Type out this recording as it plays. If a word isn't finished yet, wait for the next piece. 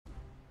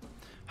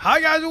Hi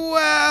guys,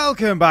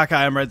 welcome back.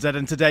 I am Red Zed,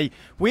 and today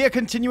we are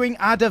continuing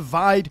our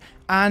Divide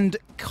and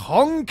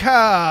Conquer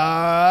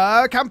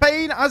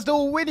campaign as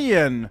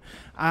Dorwinion.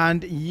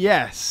 And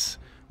yes,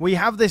 we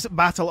have this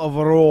Battle of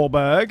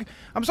Rhawburg.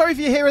 I'm sorry if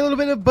you hear a little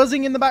bit of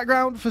buzzing in the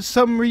background. For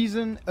some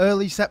reason,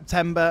 early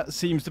September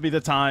seems to be the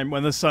time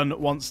when the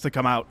sun wants to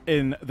come out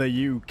in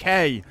the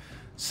UK.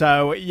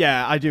 So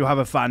yeah, I do have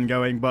a fan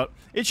going, but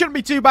it shouldn't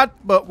be too bad,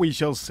 but we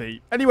shall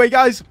see. Anyway,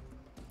 guys,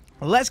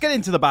 let's get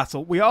into the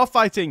battle. We are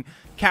fighting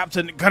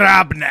Captain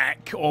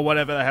Grabneck, or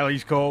whatever the hell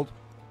he's called.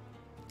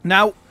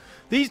 Now,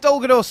 these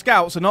Dol Guldur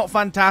scouts are not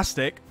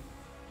fantastic,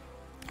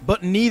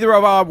 but neither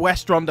of our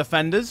Westron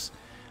defenders,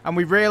 and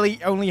we really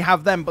only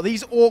have them. But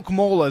these Orc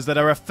Maulers that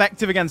are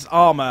effective against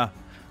armor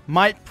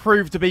might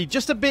prove to be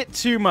just a bit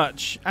too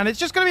much, and it's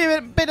just going to be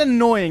a bit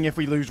annoying if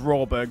we lose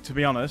Rhawburg, to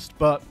be honest,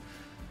 but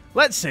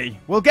let's see.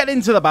 We'll get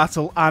into the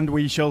battle, and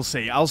we shall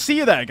see. I'll see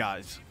you there,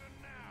 guys.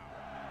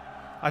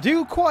 I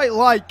do quite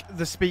like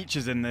the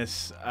speeches in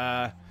this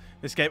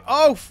this game.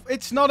 Oh,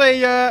 it's not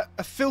a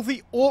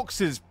filthy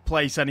orcs'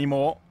 place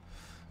anymore.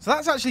 So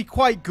that's actually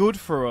quite good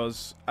for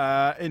us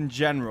in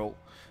general.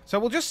 So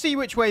we'll just see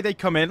which way they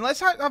come in. Let's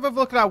have a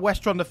look at our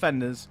Westron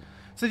defenders.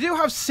 So they do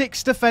have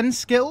 6 defense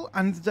skill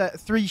and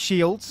 3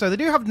 shields. So they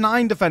do have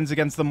 9 defense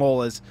against the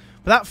Maulers.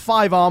 But that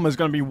 5 armor is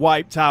going to be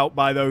wiped out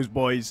by those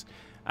boys.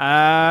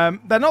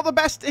 They're not the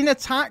best in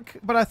attack,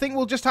 but I think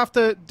we'll just have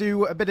to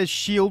do a bit of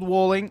shield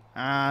walling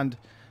and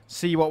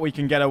see what we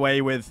can get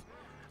away with.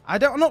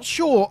 I'm not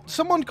sure.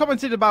 Someone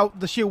commented about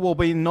the shield wall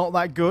being not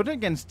that good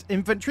against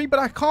infantry, but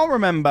I can't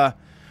remember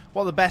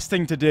what the best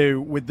thing to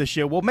do with the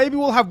shield wall. Maybe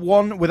we'll have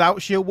one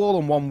without shield wall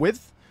and one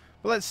with.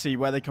 But let's see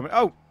where they come in.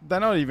 Oh, they're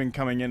not even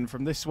coming in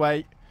from this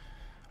way.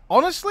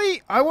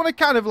 Honestly, I want to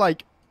kind of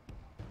like,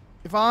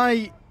 if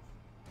I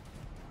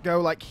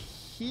go like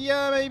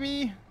here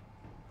maybe.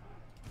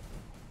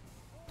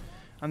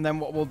 And then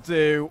what we'll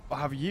do, we'll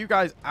have you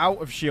guys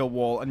out of shield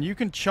wall, and you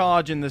can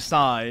charge in the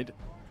side.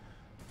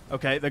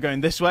 Okay, they're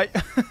going this way.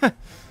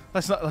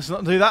 let's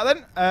not do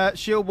that then.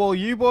 Shield wall,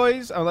 you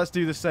boys. Oh, let's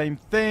do the same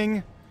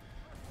thing,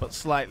 but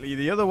slightly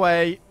the other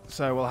way.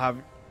 So we'll have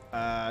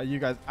you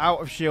guys out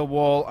of shield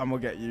wall, and we'll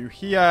get you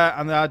here.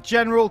 And our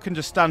general can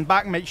just stand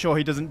back, make sure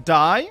he doesn't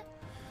die.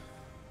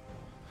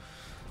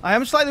 I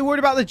am slightly worried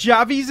about the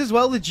Javies as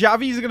well. The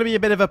Javies are going to be a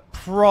bit of a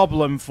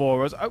problem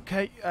for us.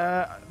 Okay,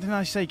 didn't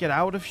I say get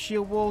out of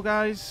shield wall,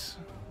 guys?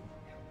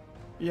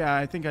 Yeah,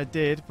 I think I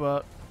did,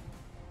 but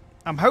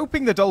I'm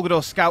hoping the Dol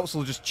Guldur scouts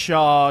will just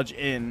charge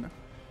in.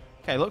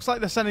 Okay, looks like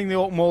they're sending the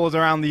Orc Maulers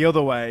around the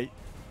other way.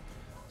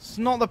 It's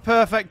not the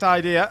perfect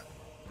idea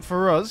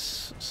for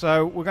us,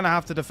 so we're going to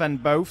have to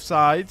defend both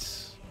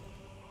sides.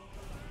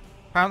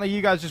 Apparently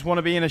you guys just want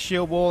to be in a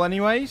shield wall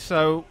anyway,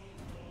 so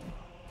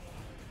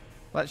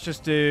let's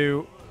just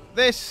do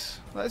this.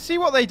 Let's see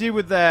what they do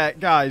with their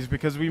guys,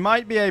 because we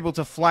might be able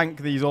to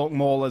flank these Orc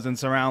Maulers and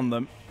surround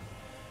them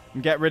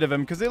and get rid of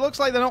them, because it looks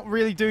like they're not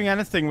really doing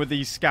anything with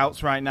these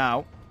scouts right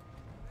now.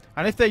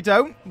 And if they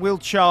don't, we'll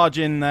charge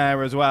in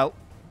there as well.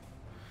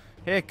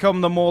 Here come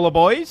the Mauler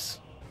boys.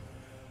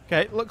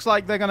 Okay, looks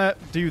like they're going to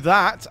do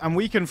that, and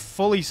we can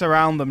fully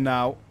surround them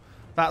now.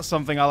 That's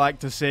something I like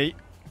to see.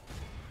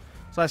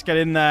 So let's get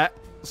in there.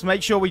 Let's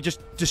make sure we just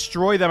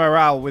destroy their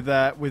morale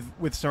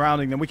with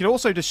surrounding them. We can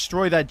also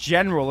destroy their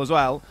general as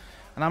well.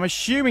 And I'm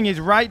assuming he's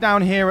right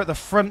down here at the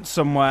front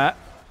somewhere.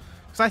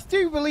 Because I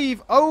do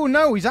believe... Oh,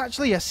 no, he's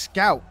actually a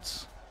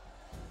scout.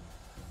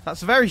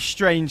 That's a very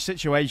strange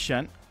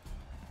situation.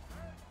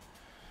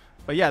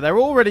 But yeah, they're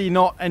already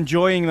not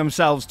enjoying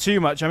themselves too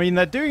much. I mean,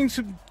 they're doing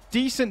some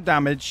decent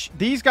damage.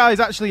 These guys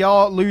actually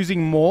are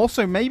losing more,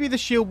 so maybe the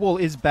shield wall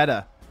is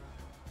better.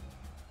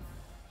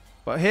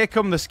 But here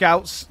come the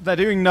scouts. They're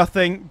doing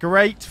nothing.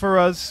 Great for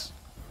us.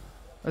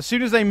 As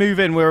soon as they move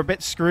in, we're a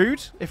bit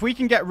screwed. If we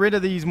can get rid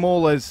of these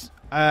Maulers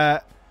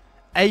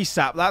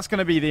ASAP, that's going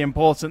to be the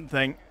important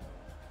thing.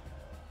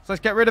 So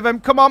let's get rid of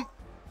them. Come on.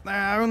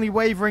 They're only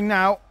wavering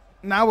now.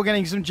 Now we're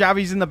getting some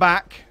Javies in the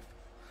back.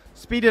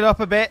 Speed it up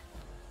a bit.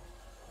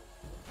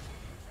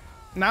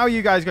 Now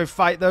you guys go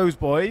fight those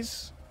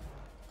boys.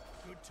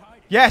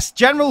 Yes,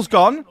 General's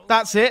gone.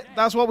 That's it.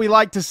 That's what we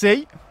like to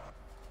see.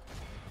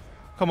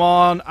 Come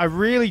on. I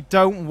really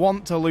don't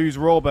want to lose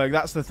Rhawburg.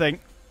 That's the thing.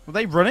 Were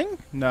they running?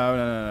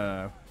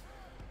 No.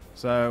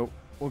 So,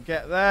 we'll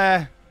get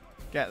there.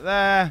 Get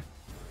there.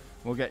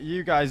 We'll get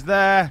you guys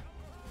there.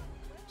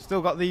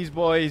 Still got these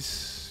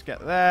boys.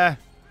 Get there.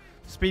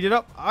 Speed it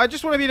up. I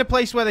just want to be in a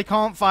place where they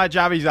can't fire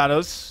Javies at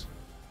us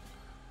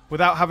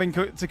without having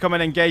to come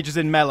and engage us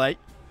in melee.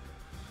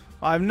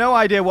 I have no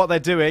idea what they're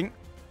doing.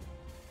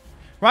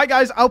 Right,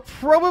 guys, I'll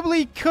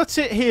probably cut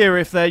it here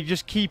if they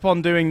just keep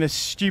on doing this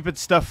stupid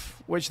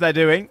stuff which they're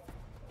doing.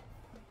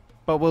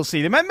 But we'll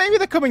see. Maybe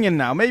they're coming in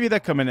now. Maybe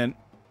they're coming in.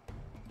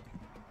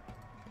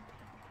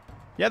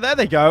 Yeah, there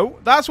they go.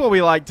 That's what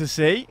we like to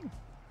see.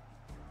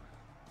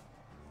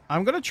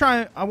 I'm going to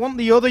try... I want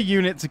the other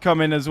unit to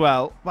come in as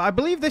well. But I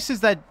believe this is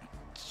their...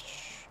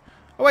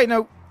 Oh, wait,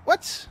 no.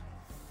 What?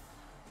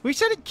 We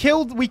said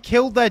we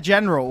killed their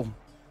general.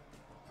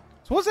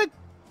 So was it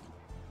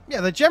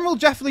Yeah, the general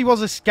definitely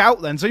was a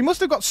scout then, so he must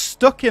have got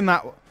stuck in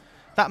that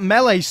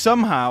melee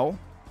somehow.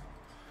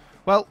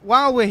 Well,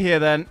 while we're here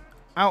then,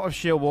 out of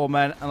shield wall,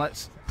 men, and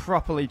let's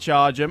properly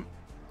charge him.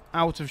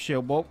 Out of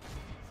shield wall.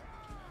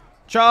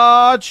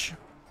 Charge!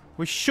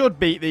 We should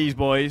beat these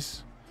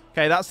boys.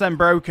 Okay, that's them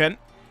broken.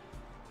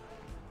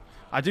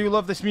 I do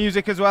love this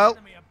music as well.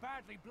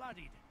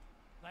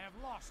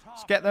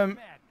 Let's get them.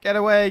 Get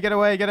away, get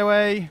away, get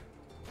away.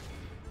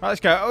 Right, let's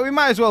go. Oh, we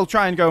might as well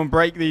try and go and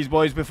break these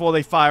boys before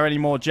they fire any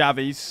more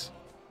javies.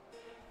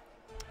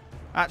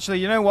 Actually,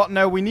 you know what?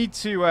 No, we need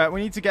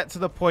to get to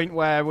the point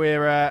where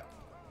we're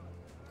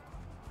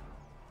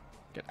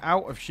get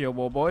out of shield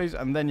wall, boys,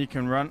 and then you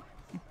can run.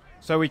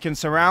 So we can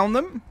surround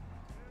them.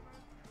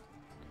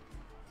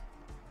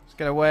 Let's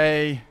get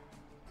away.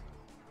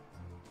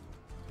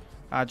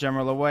 Our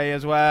general away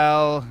as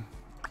well.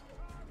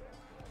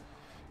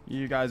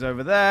 You guys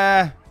over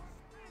there.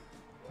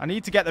 I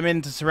need to get them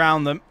in to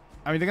surround them.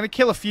 I mean, they're going to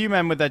kill a few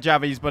men with their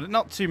javies, but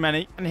not too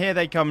many. And here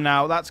they come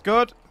now. That's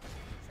good.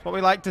 That's what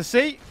we like to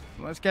see.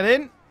 Let's get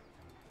in.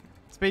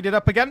 Speed it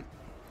up again.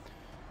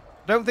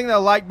 Don't think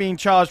they'll like being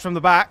charged from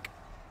the back.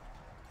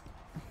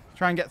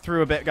 Try and get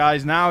through a bit,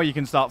 guys. Now you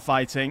can start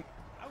fighting.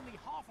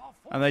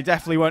 And they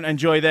definitely won't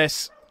enjoy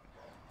this.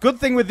 Good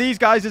thing with these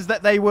guys is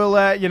that they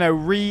will, you know,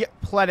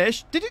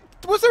 replenish.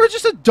 Was there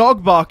just a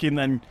dog barking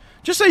then?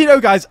 Just so you know,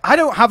 guys, I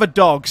don't have a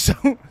dog,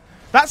 so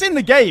that's in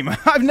the game.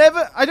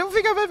 I don't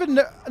think I've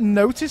ever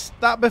noticed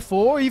that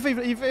before, even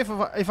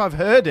if I've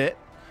heard it.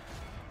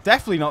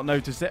 Definitely not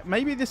noticed it.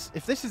 Maybe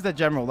if this is the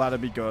general,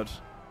 that'd be good.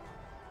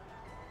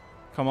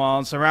 Come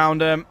on,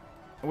 surround him.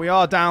 We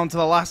are down to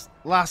the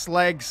last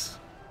legs,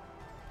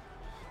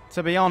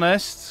 to be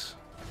honest.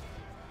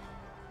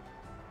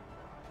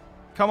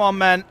 Come on,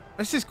 men.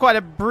 This is quite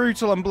a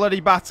brutal and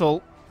bloody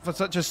battle for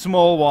such a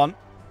small one.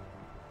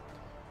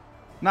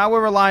 Now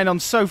we're relying on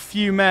so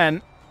few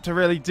men to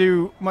really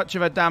do much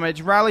of a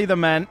damage. Rally the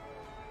men.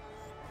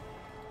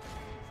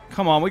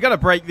 Come on, we got to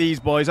break these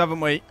boys,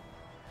 haven't we?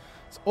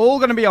 It's all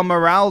going to be on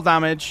morale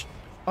damage.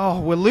 Oh,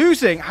 we're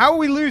losing. How are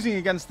we losing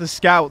against the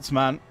scouts,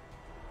 man?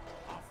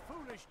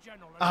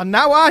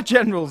 Now our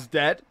general's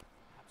dead.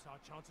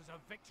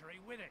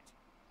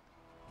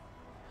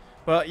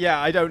 But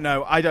yeah, I don't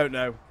know. I don't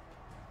know.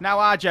 Now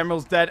our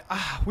general's dead.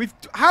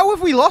 How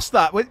have we lost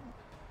that? We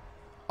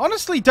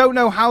honestly don't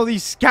know how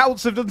these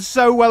scouts have done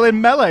so well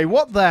in melee.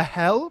 What the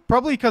hell?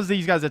 Probably because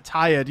these guys are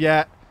tired.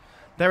 Yeah,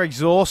 they're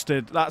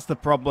exhausted. That's the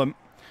problem.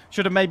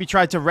 Should have maybe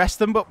tried to rest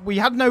them, but we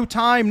had no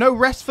time. No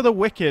rest for the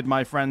wicked,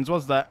 my friends,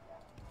 was there?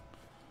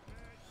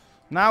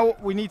 Now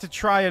we need to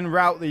try and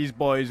rout these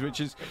boys, which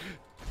is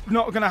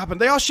not going to happen.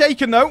 They are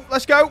shaken, though.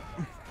 Let's go.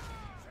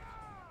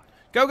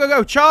 Go, go,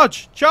 go.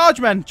 Charge. Charge,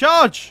 men.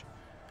 Charge.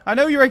 I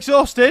know you're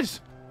exhausted.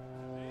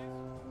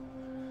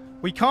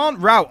 We can't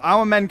rout.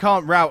 Our men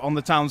can't rout on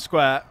the town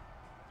square.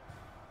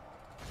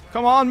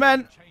 Come on,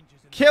 men.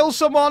 Kill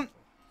someone.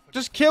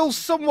 Just kill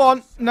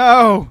someone.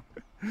 No.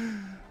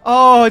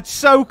 Oh, it's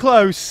so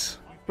close.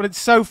 But it's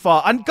so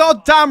far. And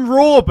goddamn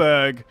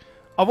Rhawburg,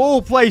 of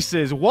all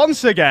places,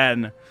 once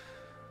again.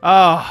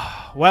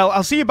 Well,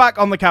 I'll see you back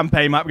on the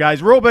campaign map,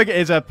 guys. Rhawburg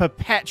is a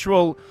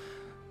perpetual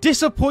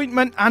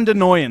disappointment and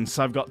annoyance,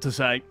 I've got to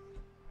say.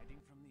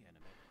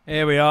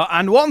 Here we are.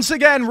 And once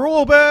again,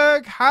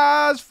 Rhawburg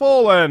has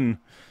fallen.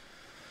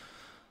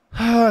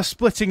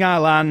 Splitting our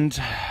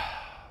land.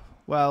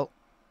 Well,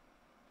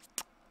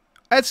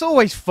 it's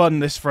always fun,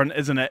 this front,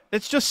 isn't it?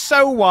 It's just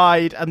so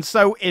wide and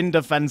so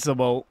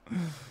indefensible.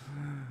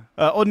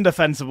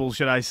 Undefensible,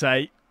 should I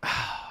say.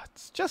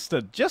 It's just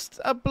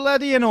a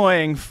bloody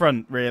annoying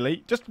front,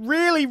 really. Just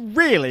really,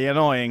 really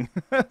annoying.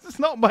 There's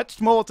not much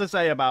more to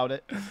say about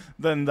it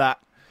than that.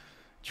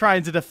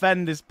 Trying to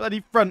defend this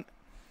bloody front.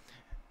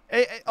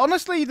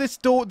 Honestly, this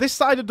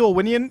side of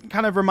Dorwinion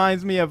kind of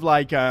reminds me of,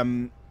 like,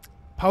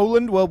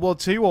 Poland, World War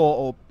II,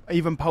 or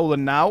even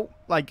Poland now.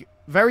 Like,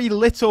 very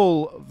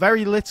little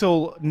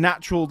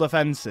natural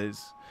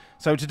defenses.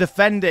 So to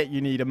defend it,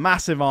 you need a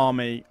massive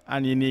army,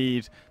 and you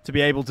need to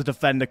be able to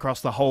defend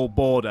across the whole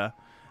border.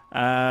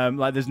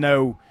 Like, there's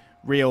no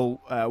real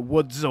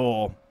woods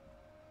or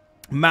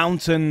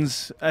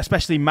mountains,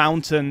 especially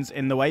mountains,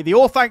 in the way. The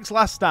Orthancs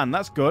last stand,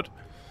 that's good.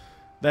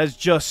 There's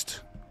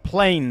just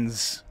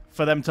plains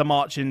for them to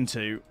march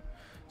into.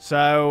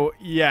 So,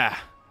 yeah.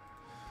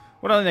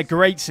 We're not in a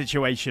great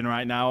situation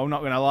right now, I'm not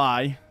going to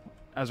lie,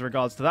 as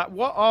regards to that.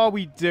 What are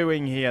we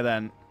doing here,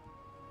 then?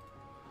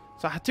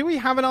 So, do we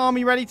have an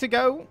army ready to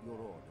go?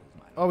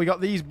 Oh, we got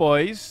these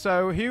boys.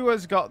 So, who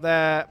has got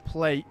their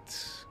plate?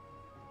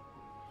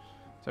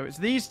 So, it's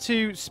these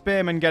two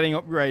spearmen getting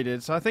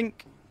upgraded. So, I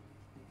think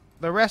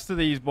the rest of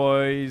these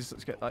boys,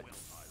 let's get like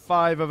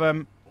 5 of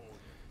them,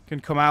 can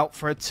come out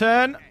for a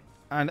turn.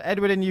 And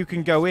Edward and you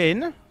can go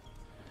in.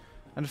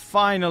 And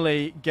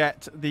finally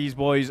get these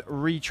boys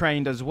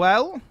retrained as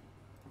well.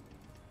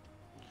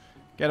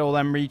 Get all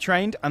them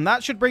retrained. And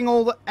that should bring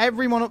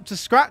everyone up to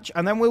scratch.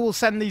 And then we will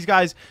send these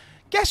guys.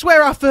 Guess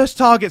where our first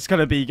target's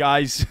going to be,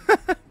 guys?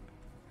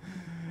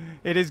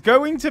 It is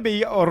going to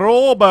be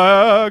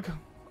Rhawburg.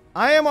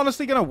 I am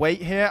honestly going to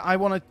wait here. I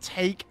want to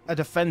take a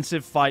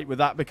defensive fight with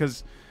that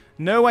because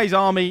Norway's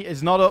army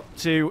is not up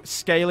to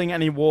scaling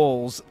any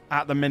walls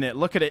at the minute.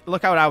 Look at it.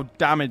 Look how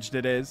damaged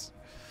it is.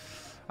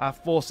 Our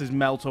forces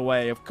melt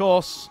away. Of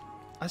course,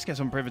 let's get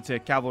some privateer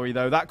cavalry,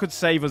 though. That could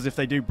save us if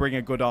they do bring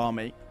a good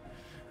army.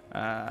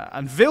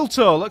 And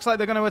Viltur. Looks like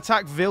they're going to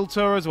attack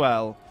Viltur as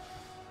well.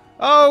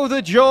 Oh,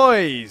 the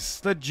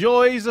joys. The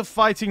joys of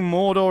fighting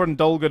Mordor and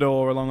Dol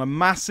Guldur along a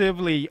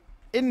massively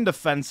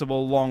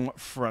indefensible long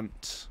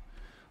front.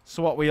 That's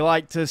what we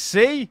like to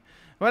see.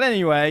 But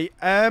anyway,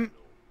 let's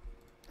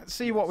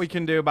see what we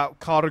can do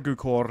about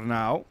Kargukor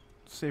now.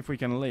 See if we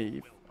can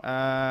leave.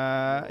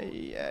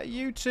 Yeah,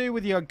 you two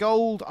with your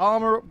gold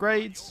armor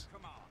upgrades.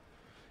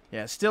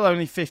 Yeah, still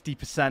only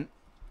 50%.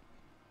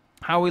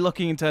 How are we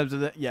looking in terms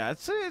of the... Yeah,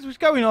 it's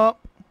going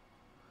up.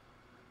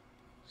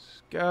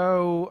 Let's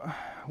go...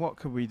 What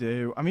could we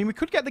do? I mean, we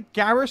could get the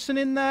garrison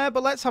in there,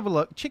 but let's have a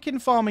look. Chicken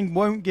farming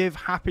won't give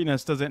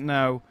happiness, does it?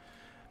 No.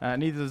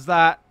 Neither does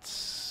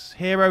that.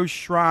 Hero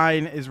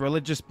Shrine is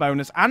religious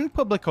bonus and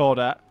public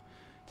order.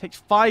 Takes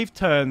 5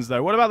 turns,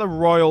 though. What about the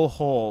Royal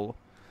Hall?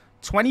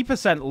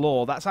 20%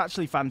 law. That's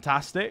actually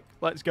fantastic.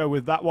 Let's go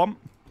with that one.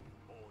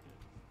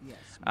 Yes.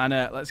 And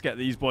let's get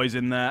these boys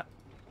in there.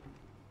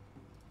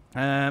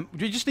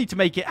 We just need to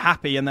make it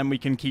happy, and then we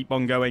can keep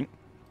on going.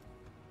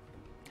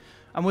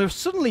 And we're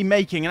suddenly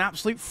making an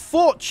absolute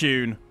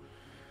fortune.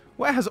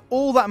 Where has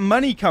all that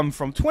money come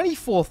from?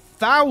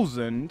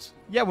 24,000?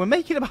 Yeah, we're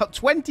making about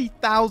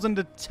 20,000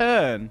 a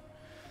turn.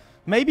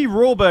 Maybe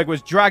Rhawburg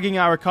was dragging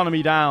our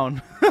economy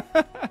down.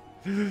 I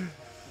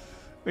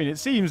mean, it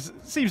seems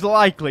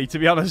likely, to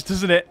be honest,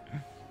 doesn't it?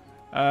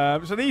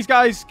 So these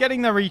guys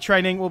getting their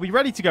retraining will be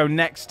ready to go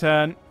next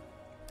turn.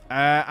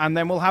 And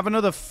then we'll have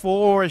another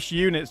 4-ish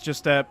units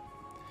just to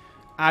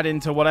add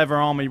into whatever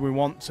army we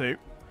want to.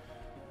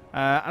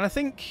 And I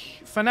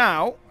think, for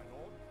now,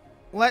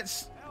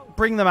 let's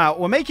bring them out.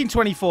 We're making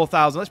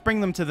 24,000. Let's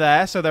bring them to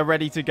there so they're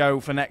ready to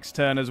go for next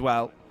turn as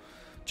well.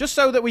 Just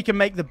so that we can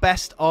make the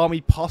best army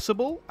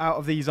possible out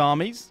of these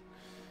armies.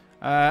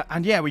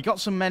 And yeah, we got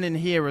some men in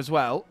here as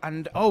well.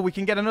 And, oh, we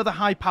can get another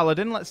High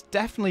Paladin. Let's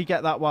definitely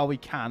get that while we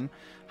can.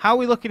 How are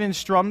we looking in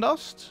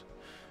Strondost?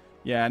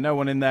 Yeah, no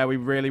one in there we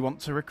really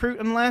want to recruit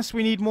unless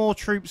we need more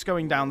troops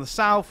going down the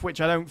south, which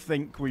I don't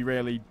think we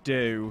really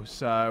do.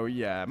 So,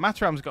 yeah,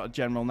 Mataram's got a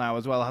general now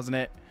as well, hasn't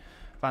it?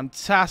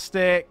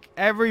 Fantastic.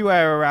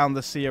 Everywhere around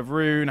the Sea of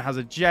Rhun has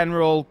a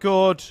general.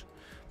 Good.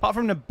 Apart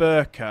from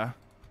Naburka.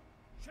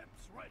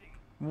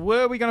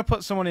 Were we going to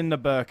put someone in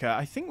Naburka?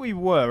 I think we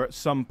were at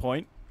some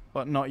point,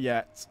 but not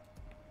yet.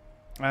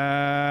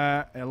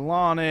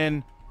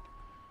 Ilanin.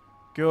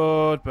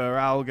 Good.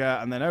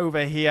 Beralga. And then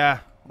over here...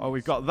 Well,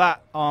 we've got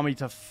that army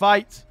to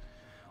fight.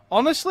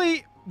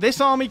 Honestly, this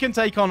army can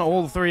take on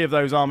all 3 of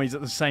those armies at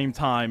the same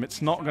time.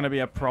 It's not going to be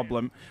a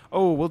problem.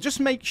 Oh, we'll just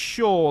make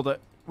sure that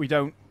we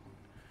don't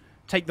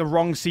take the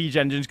wrong siege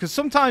engines. Because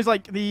sometimes,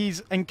 like,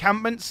 these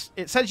encampments,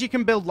 it says you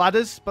can build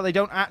ladders, but they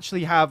don't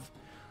actually have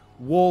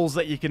walls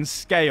that you can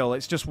scale.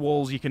 It's just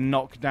walls you can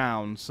knock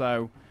down.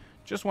 So,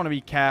 just want to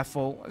be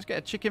careful. Let's get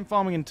a chicken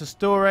farming in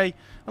Tusture. And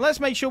let's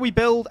make sure we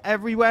build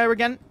everywhere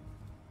again.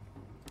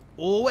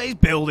 Always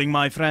building,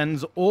 my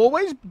friends.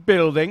 Always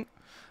building.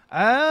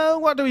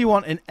 What do we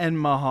want in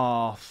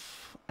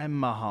Enmaharth?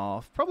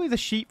 Probably the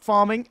sheep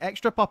farming.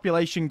 Extra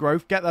population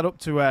growth. Get that up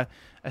to a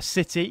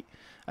city.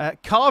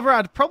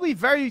 Carverad, probably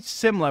very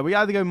similar. We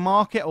either go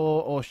market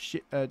or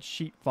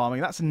sheep farming.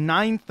 That's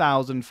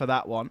 9,000 for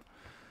that one.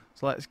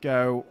 So let's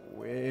go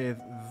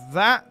with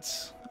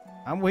that.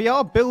 And we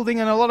are building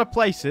in a lot of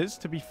places,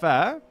 to be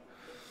fair.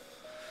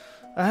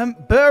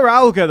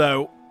 Beralga,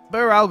 though.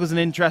 Beralga's an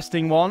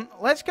interesting one.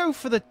 Let's go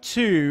for the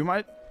tomb.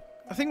 I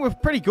think we're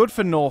pretty good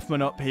for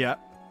Northmen up here.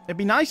 It'd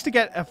be nice to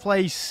get a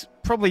place,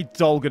 probably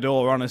Dol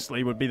Guldur,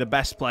 honestly, would be the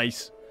best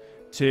place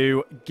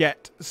to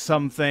get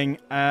something,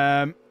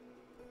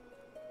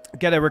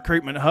 get a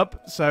recruitment hub.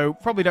 So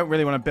probably don't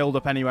really want to build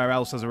up anywhere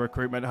else as a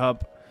recruitment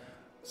hub.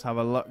 Let's have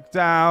a look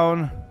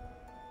down.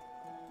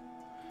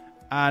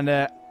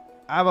 And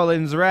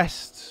Avalin's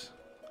Rest.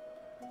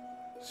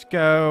 Let's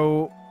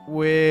go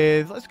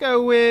with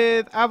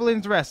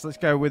Avalin's Rest. Let's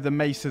go with the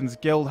Mason's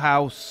Guild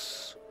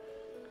House.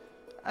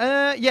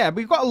 Yeah,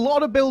 we've got a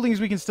lot of buildings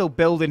we can still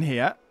build in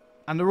here,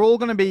 and they're all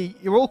going to be,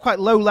 you're all quite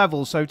low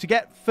level, so to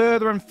get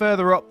further and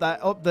further up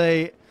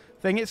the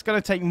thing, it's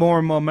going to take more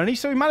and more money,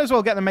 so we might as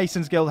well get the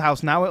Mason's Guild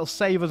House now. It'll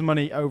save us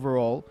money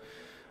overall.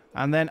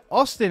 And then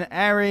Austin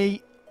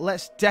Airy,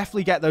 let's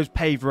definitely get those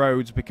paved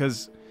roads,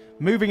 because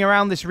moving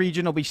around this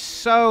region will be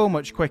so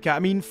much quicker. I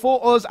mean,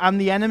 for us and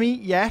the enemy,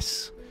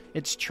 yes,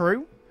 it's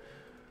true,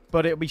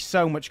 but it'll be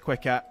so much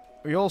quicker.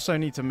 We also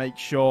need to make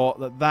sure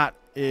that that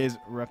is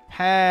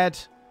repaired.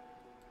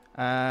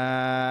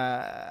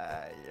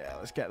 Yeah,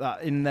 let's get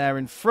that in there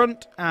in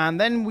front. And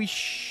then we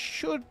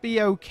should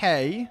be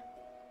okay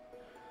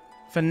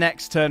for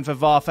next turn for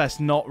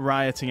Varfest not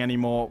rioting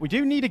anymore. We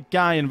do need a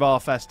guy in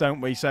Varfest, don't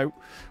we? So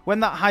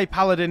when that High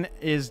Paladin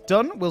is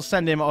done, we'll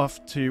send him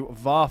off to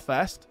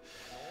Varfest.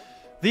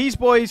 These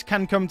boys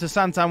can come to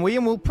Santanwi,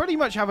 and we'll pretty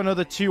much have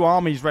another 2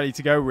 armies ready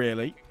to go,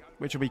 really,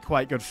 which will be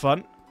quite good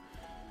fun.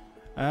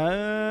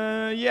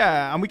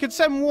 Yeah, and we could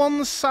send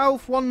 1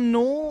 south, 1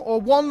 north,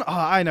 or 1,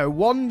 I know,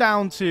 1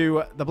 down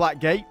to the Black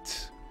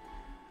Gate,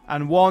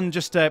 and 1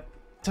 just to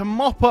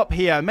mop up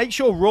here, make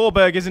sure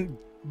Rhawburg isn't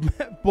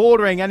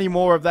bordering any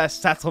more of their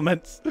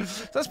settlements.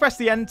 So let's press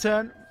the end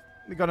turn.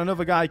 We've got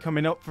another guy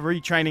coming up for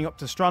retraining up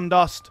to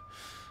Strandost.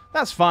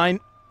 That's fine.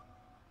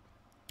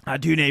 I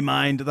do not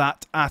mind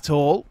that at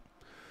all.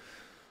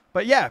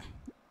 But yeah.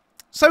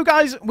 So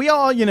guys, we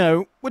are, you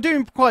know, we're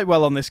doing quite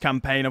well on this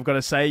campaign, I've got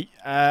to say.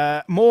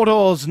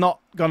 Mordor's not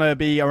going to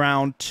be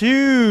around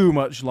too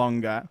much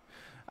longer.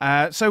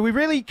 So we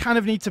really kind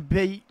of need to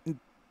beat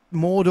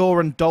Mordor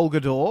and Dol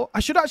Guldur. I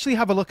should actually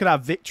have a look at our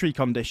victory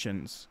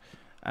conditions.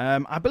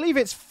 I believe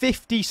it's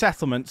 50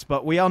 settlements,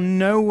 but we are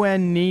nowhere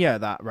near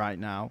that right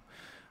now.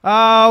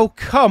 Oh,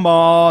 come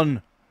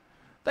on.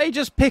 They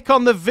just pick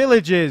on the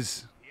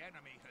villages.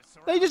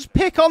 They just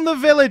pick on the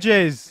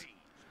villages.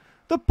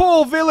 The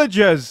poor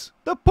villagers.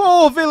 The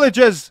poor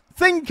villagers.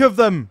 Think of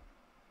them.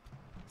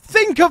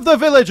 Think of the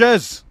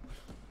villagers.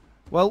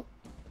 Well,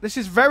 this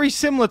is very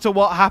similar to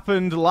what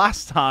happened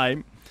last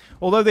time.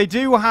 Although they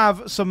do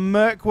have some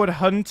Mirkwood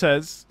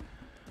hunters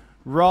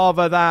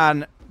rather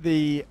than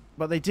the...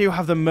 But they do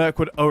have the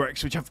Mirkwood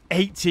Uruks, which have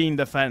 18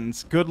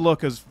 defense. Good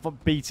luck us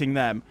beating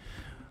them.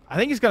 I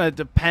think it's going to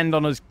depend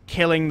on us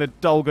killing the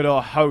Dol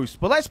Guldur host.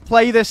 But let's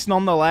play this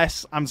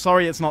nonetheless. I'm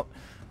sorry it's not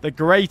the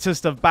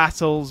greatest of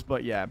battles,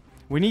 but yeah.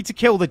 We need to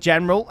kill the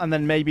general, and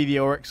then maybe the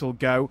Uruks will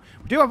go.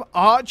 We do have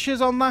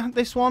archers on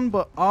this one,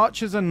 but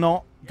archers are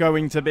not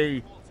going to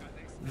be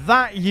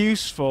that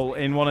useful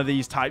in one of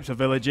these types of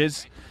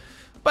villages.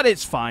 But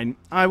it's fine.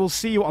 I will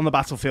see you on the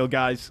battlefield,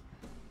 guys.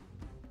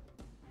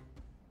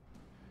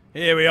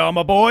 Here we are,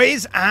 my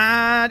boys.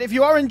 And if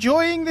you are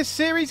enjoying this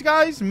series,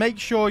 guys, make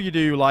sure you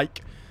do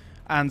like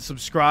and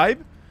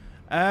subscribe.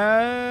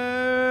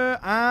 And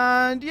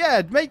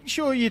yeah, make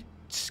sure you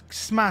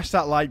smash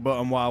that like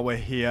button while we're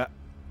here.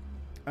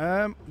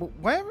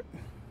 Where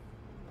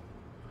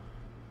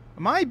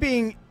am I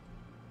being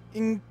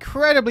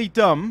incredibly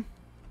dumb?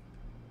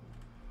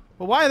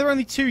 Well, why are there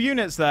only 2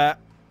 units there?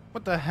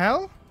 What the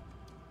hell?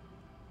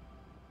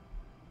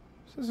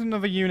 There's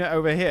another unit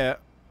over here.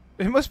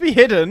 It must be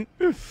hidden.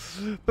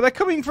 But they're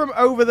coming from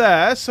over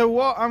there. So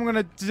what I'm going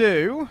to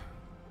do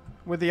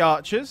with the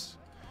archers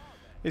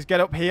is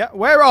get up here.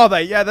 Where are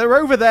they? Yeah, they're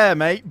over there,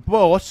 mate.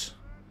 But,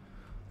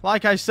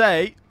 like I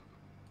say,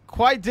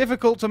 quite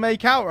difficult to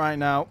make out right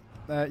now.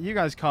 You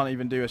guys can't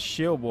even do a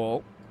shield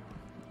wall.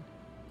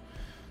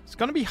 It's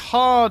going to be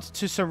hard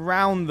to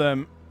surround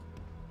them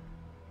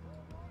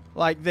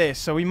like this.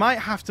 So we might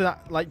have to,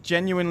 like,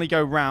 genuinely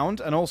go round.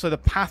 And also the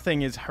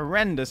pathing is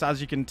horrendous,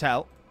 as you can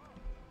tell.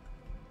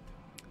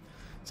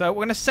 So we're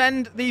going to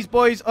send these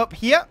boys up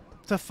here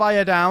to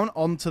fire down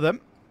onto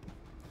them.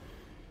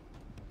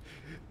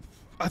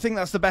 I think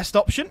that's the best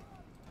option.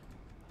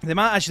 They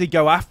might actually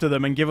go after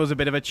them and give us a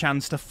bit of a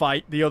chance to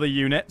fight the other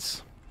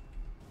units.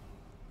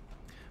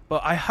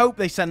 But I hope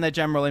they send their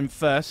general in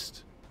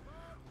first.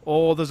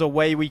 Or there's a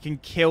way we can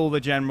kill the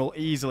general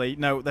easily.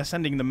 No, they're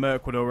sending the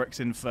Mirkwood Uruks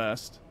in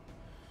first.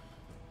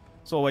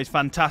 It's always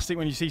fantastic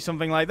when you see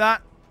something like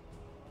that.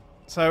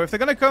 So if they're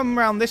going to come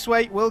around this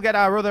way, we'll get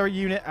our other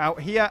unit out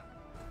here.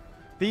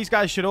 These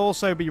guys should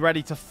also be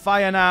ready to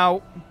fire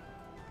now.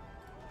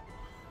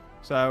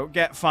 So,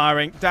 get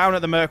firing. Down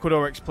at the Mirkwood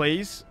Uruks,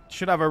 please.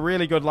 Should have a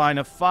really good line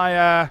of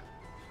fire.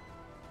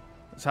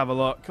 Let's have a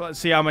look. Let's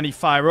see how many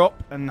fire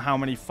up and how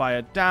many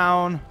fire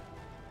down.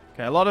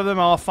 Okay, a lot of them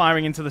are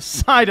firing into the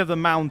side of the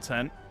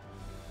mountain.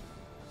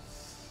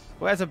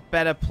 Where's a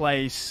better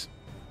place?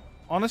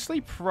 Honestly,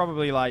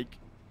 probably like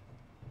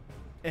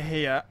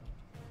here.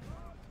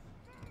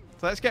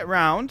 So let's get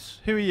round.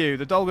 Who are you?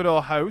 The Dol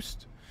Guldur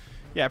host.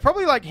 Yeah,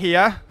 probably like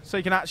here, so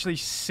you can actually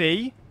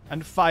see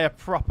and fire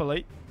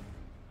properly.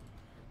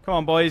 Come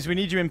on, boys. We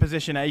need you in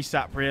position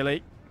ASAP,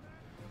 really.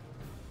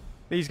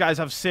 These guys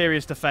have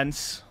serious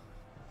defense.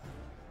 I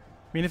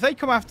mean, if they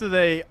come after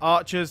the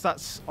archers,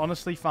 that's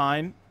honestly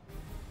fine.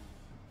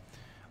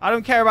 I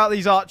don't care about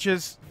these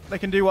archers. They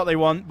can do what they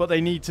want, but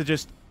they need to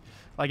just,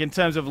 like, in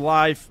terms of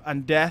life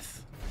and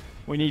death,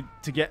 we need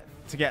to get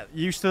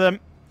used to them.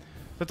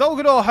 The Dol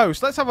Guldur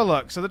host, let's have a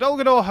look. So the Dol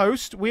Guldur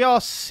host, we are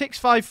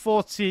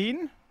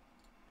 6-5-14.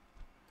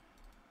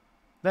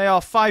 They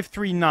are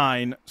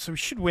 5-3-9, so we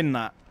should win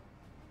that.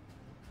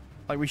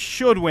 Like, we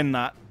should win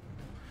that.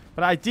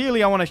 But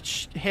ideally, I want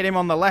to hit him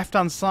on the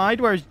left-hand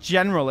side where his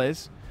general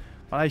is.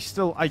 But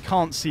I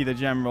can't see the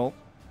general.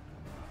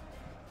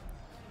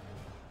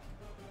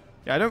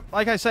 Yeah,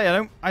 like I say,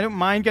 I don't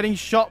mind getting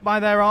shot by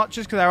their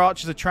archers because their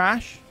archers are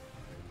trash.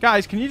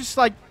 Guys, can you just,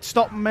 like,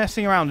 stop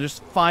messing around and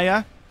just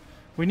fire?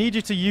 We need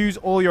you to use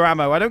all your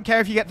ammo. I don't care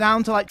if you get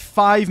down to, like,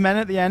 5 men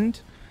at the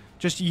end.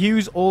 Just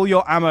use all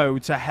your ammo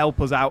to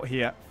help us out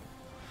here.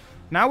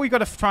 Now we've got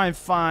to try and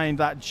find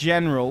that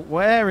general.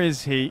 Where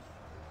is he?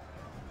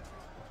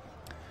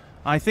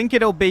 I think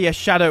it'll be a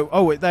shadow.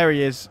 Oh, there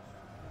he is.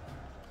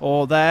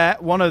 Or they're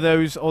one of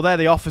those, or they're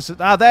the officers.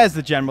 Ah, there's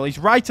the general. He's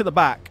right at the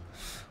back.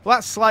 Well,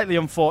 that's slightly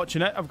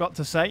unfortunate, I've got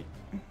to say.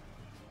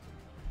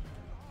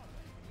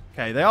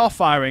 Okay, they are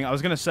firing. I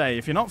was going to say,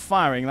 if you're not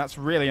firing, that's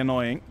really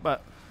annoying.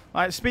 But,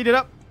 all right, speed it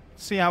up.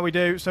 See how we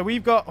do. So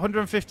we've got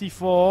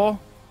 154.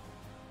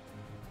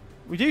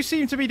 We do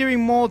seem to be doing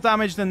more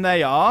damage than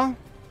they are.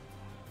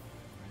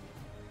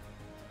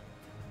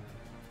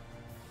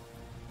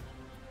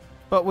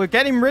 But we're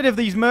getting rid of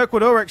these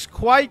Mirkwood Uruks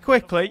quite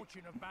quickly.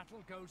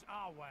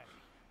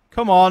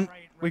 Come on.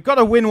 We've got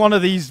to win one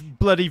of these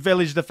bloody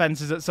village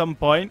defenses at some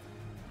point.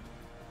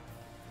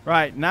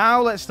 Right,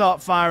 now let's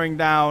start firing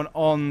down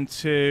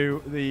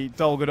onto the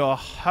Dol Guldur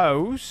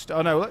host.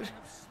 Oh, no.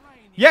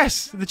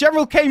 Yes, the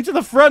general came to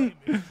the front.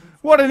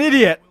 What an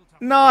idiot.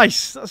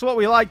 Nice. That's what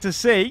we like to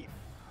see.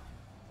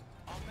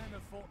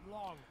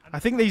 I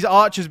think these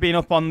archers being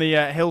up on the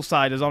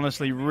hillside has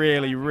honestly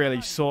really,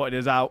 really sorted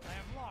us out.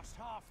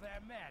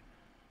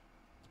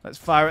 Let's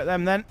fire at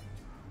them then.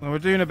 We're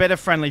doing a bit of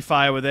friendly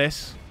fire with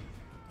this.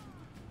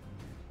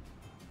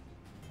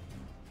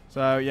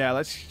 So, yeah,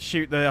 let's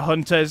shoot the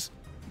hunters.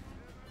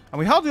 And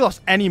we hardly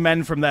lost any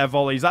men from their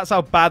volleys. That's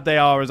how bad they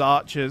are as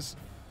archers.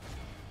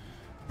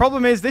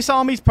 Problem is, this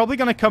army's probably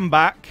going to come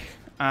back.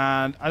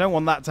 And I don't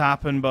want that to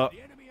happen, but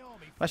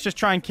let's just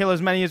try and kill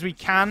as many as we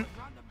can.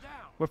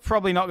 We're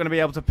probably not going to be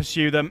able to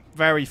pursue them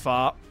very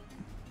far.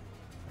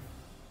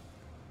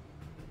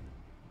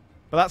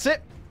 But that's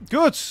it.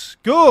 Good.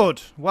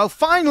 Good. Well,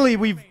 finally,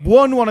 we've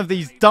won one of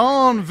these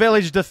darn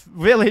village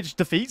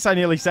defeats, I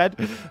nearly said.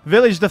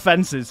 Village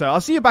defenses. So I'll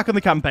see you back on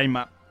the campaign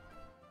map.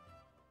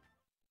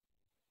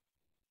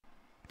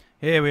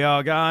 Here we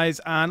are, guys,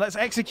 and let's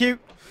execute.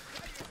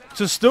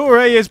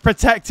 Tusture is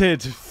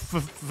protected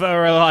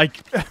for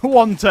like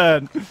one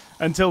turn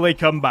until they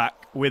come back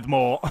with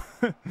more.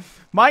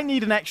 Might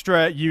need an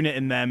extra unit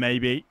in there,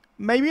 maybe.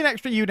 Maybe an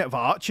extra unit of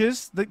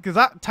archers, because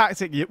that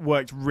tactic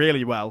worked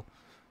really well.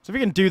 So if we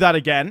can do that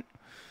again.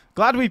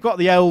 Glad we've got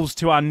the elves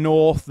to our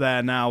north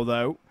there now,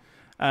 though.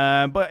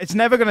 But it's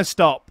never going to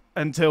stop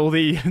until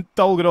the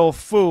Dol Guldur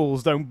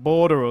fools don't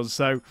border us.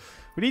 So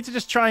we need to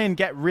just try and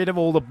get rid of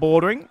all the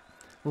bordering.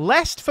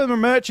 Lest for the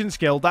Merchant's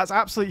Guild, that's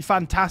absolutely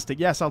fantastic.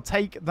 Yes, I'll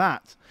take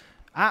that.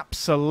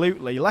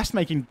 Absolutely. Lest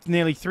making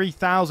nearly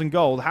 3,000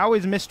 gold. How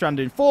is Mistran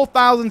doing?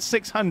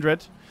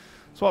 4,600.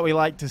 That's what we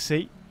like to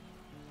see.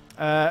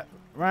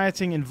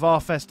 Rioting in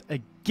Varfest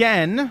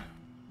again.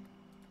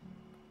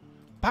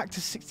 Back to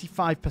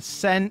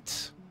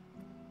 65%.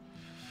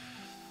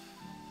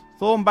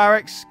 Thorn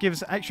Barracks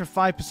gives extra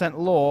 5%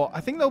 law.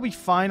 I think they'll be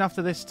fine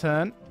after this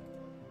turn.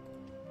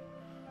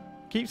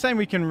 Keep saying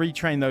we can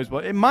retrain those,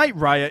 but it might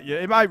riot,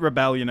 it might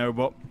rebel, you know,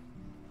 but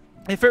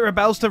if it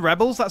rebels to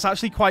rebels, that's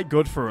actually quite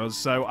good for us,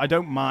 so I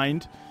don't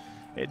mind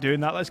it doing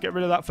that. Let's get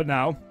rid of that for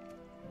now.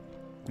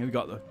 Here we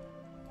got the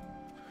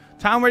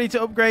town ready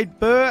to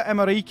upgrade Bur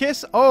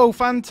Emericus. Oh,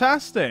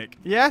 fantastic.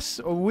 Yes,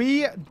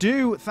 we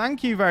do.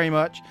 Thank you very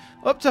much.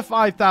 Up to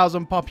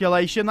 5,000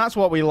 population. That's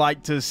what we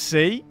like to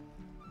see.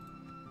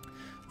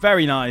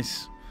 Very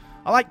nice.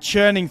 I like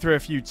churning through a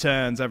few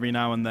turns every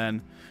now and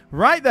then.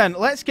 Right then,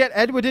 let's get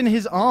Edward in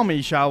his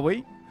army, shall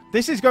we?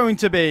 This is going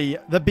to be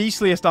the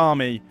beastliest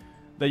army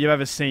that you've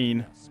ever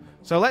seen.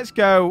 So let's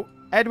go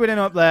Edward in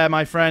up there,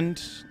 my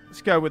friend.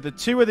 Let's go with the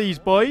two of these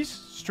boys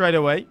straight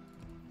away.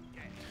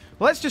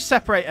 Well, let's just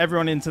separate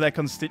everyone into their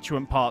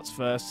constituent parts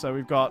first. So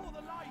we've got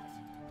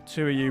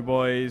two of you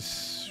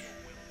boys.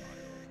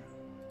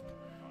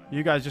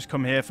 You guys just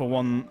come here for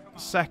 1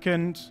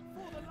 second.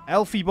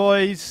 Elfie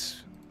boys.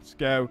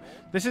 Go.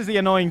 This is the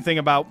annoying thing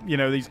about, you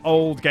know, these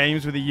old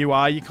games with the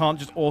UI. You can't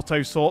just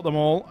auto-sort them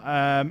all.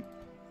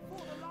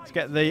 Let's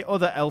get the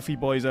other Elfie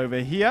boys over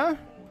here.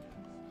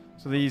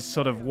 So these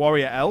sort of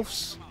warrior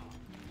elves.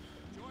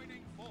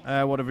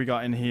 What have we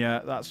got in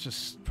here? That's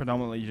just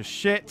predominantly just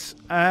shit.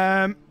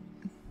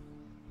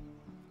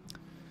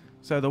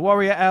 So the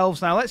warrior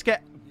elves. Now let's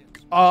get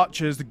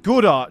archers, the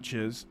good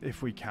archers,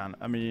 if we can.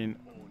 I mean,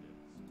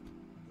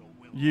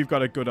 you've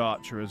got a good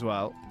archer as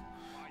well.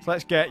 So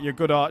let's get your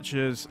good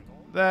archers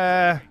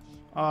there.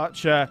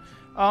 Archer,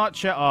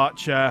 archer,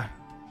 archer.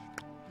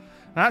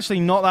 And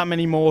actually not that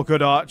many more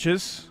good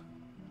archers.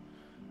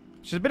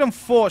 Which is a bit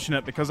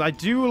unfortunate because I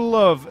do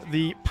love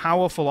the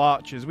powerful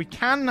archers. We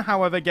can,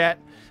 however, get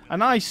a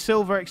nice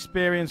silver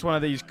experience, one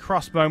of these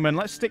crossbowmen.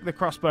 Let's stick the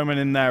crossbowmen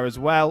in there as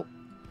well.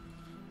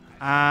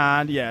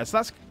 And yeah, so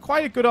that's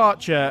quite a good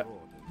archer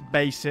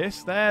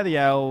basis. They're the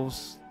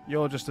elves.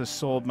 You're just a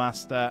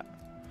swordmaster.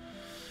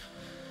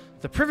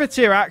 The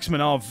privateer axemen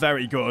are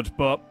very good,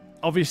 but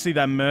obviously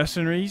they're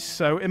mercenaries,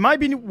 so it might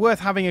be worth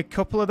having a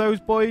couple of those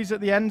boys at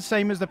the end,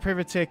 same as the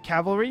privateer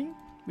cavalry.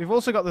 We've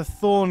also got the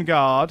Thorn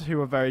Guard, who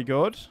are very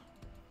good.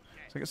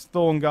 So it's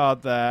Thorn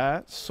Guard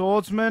there.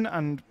 Swordsman,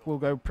 and we'll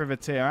go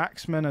privateer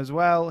axemen as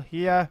well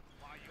here.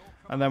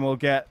 And then we'll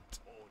get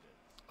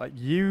like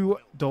you,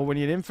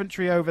 Dorwinion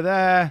infantry over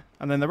there,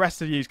 and then the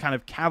rest of you is kind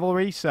of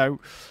cavalry. So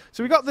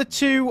we got the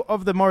two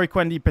of the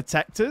Moriquendi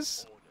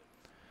protectors.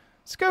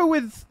 Let's go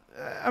with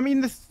I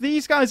mean,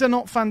 these guys are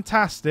not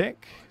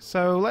fantastic.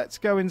 So let's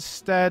go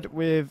instead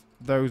with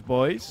those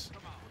boys.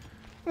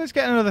 Let's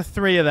get another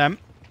 3 of them.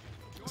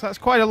 So that's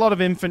quite a lot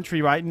of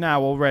infantry right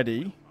now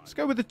already. Let's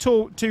go with the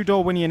 2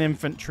 Dorwinion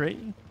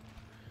infantry.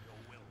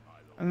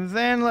 And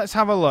then let's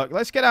have a look.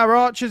 Let's get our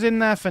archers in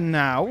there for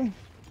now.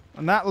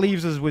 And that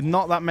leaves us with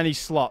not that many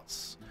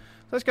slots.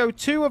 Let's go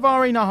 2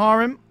 Avari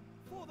Naharim.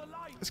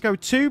 Let's go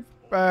 2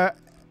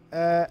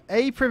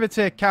 A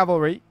Privateer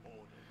Cavalry.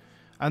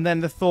 And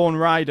then the Thorn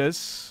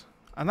Riders.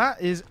 And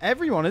that is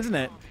everyone, isn't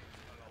it?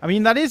 I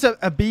mean, that is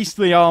a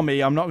beastly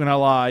army, I'm not going to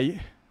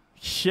lie.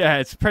 Yeah,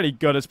 it's pretty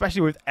good,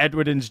 especially with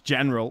Edwardin's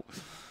general.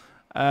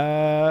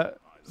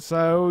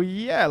 So,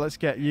 yeah, let's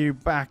get you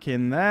back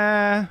in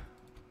there.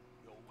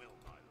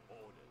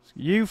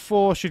 You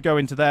 4 should go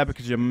into there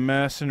because you're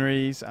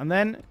mercenaries. And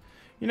then,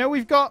 you know,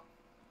 we've got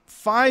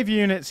 5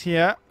 units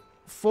here.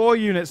 4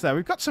 units there.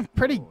 We've got some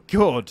pretty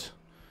good.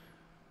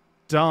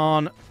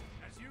 Darn.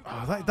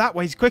 Oh, that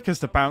way's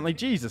quickest, apparently.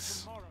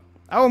 Jesus.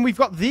 Oh, and we've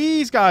got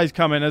these guys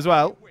coming as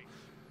well.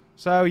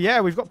 So, yeah,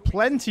 we've got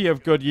plenty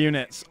of good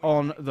units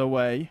on the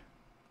way.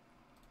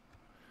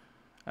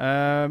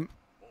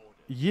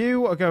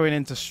 You are going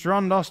into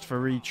Strondost for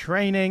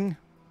retraining.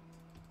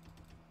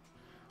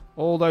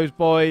 All those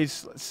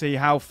boys. Let's see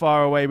how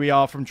far away we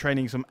are from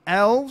training some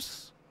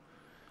elves.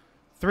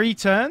 3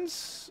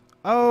 turns.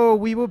 Oh,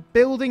 we were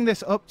building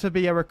this up to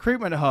be a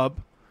recruitment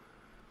hub.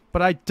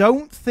 But I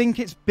don't think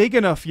it's big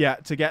enough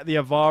yet to get the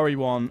Avari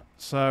one.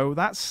 So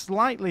that's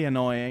slightly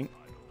annoying.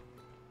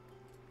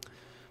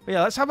 But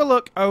yeah, let's have a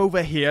look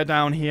over here,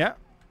 down here.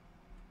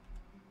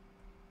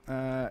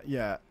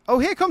 Yeah. Oh,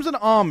 here comes an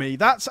army.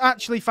 That's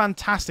actually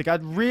fantastic.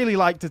 I'd really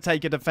like to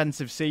take a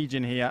defensive siege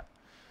in here.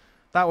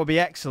 That would be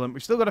excellent.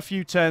 We've still got a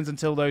few turns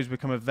until those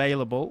become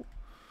available.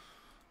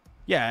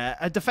 Yeah,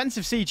 a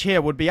defensive siege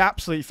here would be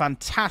absolutely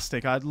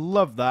fantastic. I'd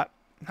love that.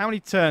 How many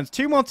turns?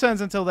 2 more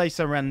turns until they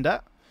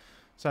surrender.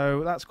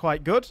 So that's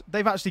quite good.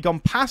 They've actually gone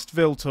past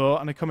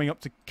Viltor and are coming up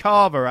to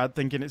Carverad,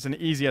 thinking it's an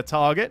easier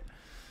target.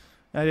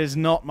 It is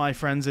not, my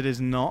friends. It is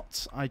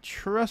not. I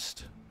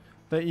trust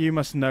that you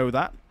must know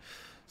that.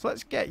 So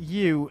let's get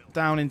you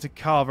down into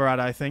Carverad,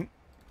 I think.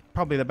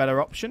 Probably the better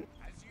option.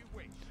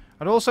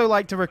 I'd also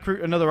like to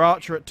recruit another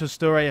archer at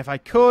Tusture if I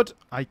could.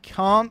 I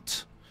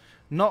can't.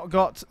 Not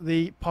got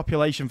the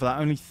population for that.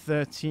 Only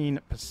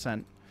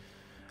 13%.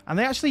 And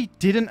they actually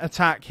didn't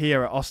attack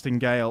here at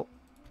Ostingale.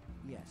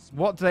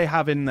 What do they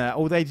have in there?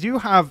 Oh, they do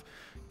have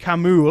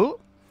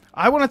Camul.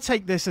 I want to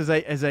take this as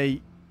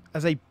a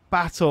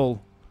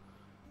battle,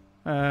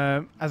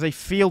 as a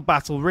field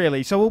battle,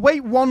 really. So we'll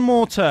wait 1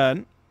 more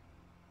turn,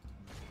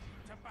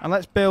 and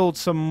let's build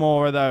some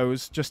more of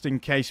those just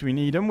in case we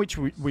need them, which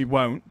we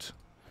won't.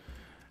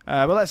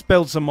 But let's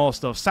build some more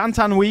stuff.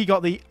 Santanwi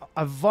got the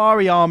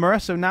Avari armorer,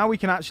 so now we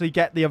can actually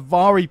get the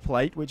Avari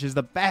plate, which is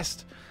the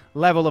best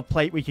level of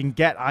plate we can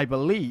get, I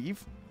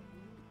believe.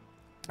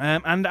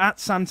 And at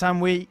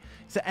Santanwi,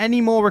 is there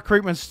any more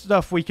recruitment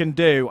stuff we can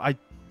do? I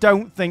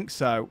don't think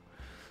so.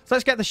 So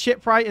let's get the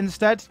shipwright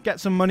instead. Get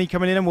some money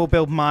coming in and we'll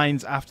build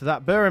mines after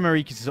that.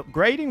 Bura is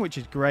upgrading, which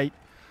is great.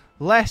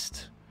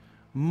 Lest.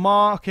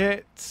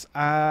 Market.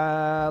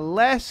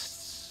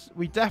 Lest.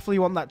 We definitely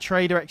want that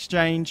trader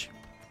exchange.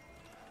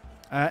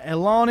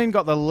 Ilanin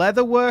got the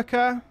leather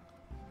worker.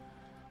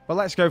 But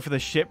let's go for the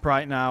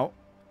shipwright now.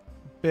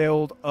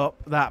 Build up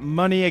that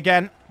money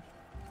again.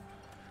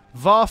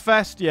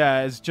 Varfest,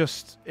 yeah, is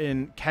just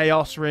in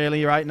chaos,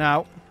 really, right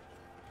now.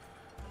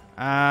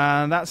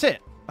 And that's it.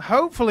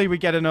 Hopefully we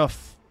get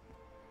enough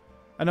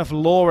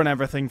lore and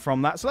everything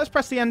from that. So let's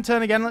press the end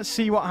turn again. Let's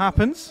see what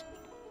happens.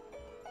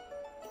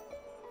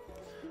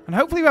 And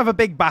hopefully we have a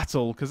big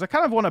battle, because I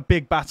kind of want a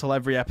big battle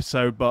every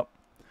episode, but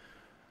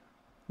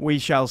we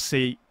shall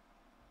see.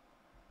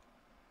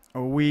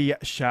 We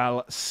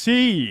shall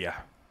see.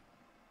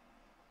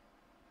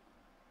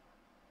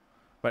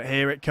 But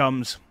here it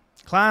comes.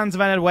 Clans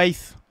of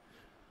Enedwaith.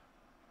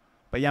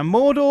 But yeah,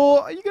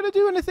 Mordor. Are you going to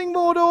do anything,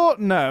 Mordor?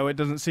 No, it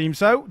doesn't seem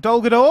so.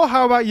 Dol Guldur,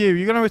 how about you?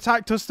 You going to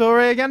attack Tusture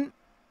again?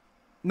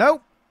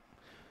 Nope.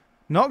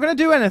 Not going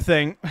to do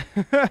anything.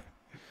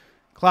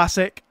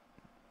 Classic.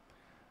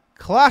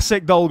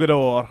 Classic Dol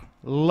Guldur.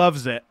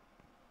 Loves it.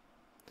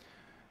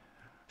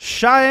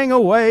 Shying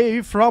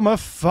away from a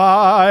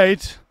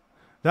fight.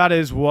 That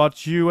is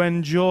what you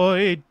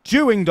enjoy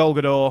doing, Dol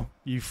Guldur,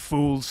 you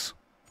fools.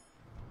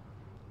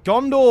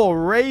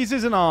 Gondor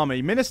raises an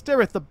army. Minas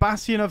Tirith, the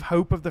bastion of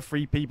hope of the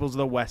free peoples of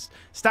the West,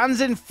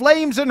 stands in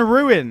flames and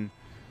ruin.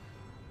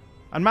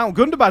 And Mount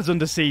Gundabad's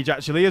under siege,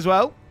 actually, as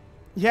well.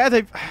 Yeah,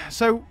 they've...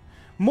 So,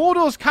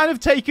 Mordor's kind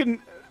of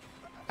taken...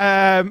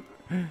 Thingy,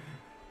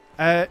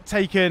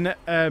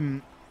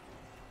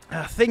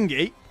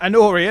 an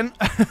Orient,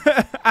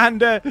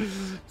 and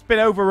it's been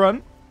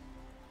overrun.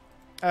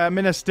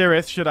 Minas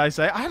Tirith, should I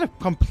say. I had a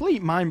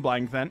complete mind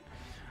blank then.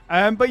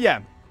 But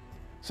yeah.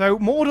 So,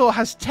 Mordor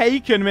has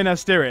taken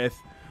Minas Tirith,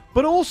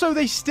 but also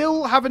they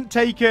still haven't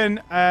taken...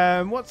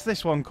 what's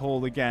this one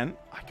called again?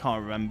 I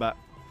can't remember.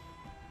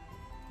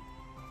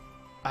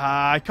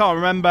 I can't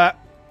remember.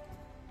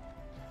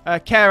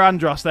 Care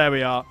Andros, there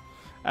we are.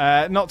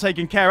 Not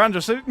taking Care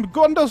Andros. So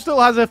Gondor still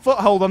has a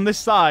foothold on this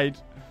side.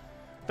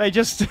 They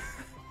just...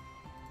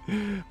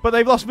 but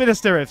they've lost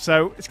Minas Tirith,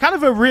 so it's kind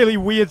of a really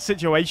weird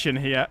situation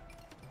here.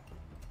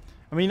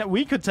 I mean,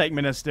 we could take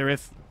Minas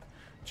Tirith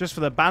just for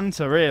the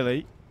banter,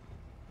 really.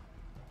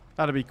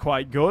 That'd be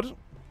quite good.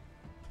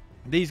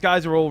 These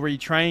guys are all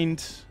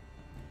retrained.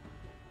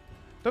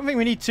 Don't think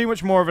we need too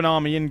much more of an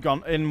army in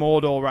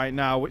Mordor right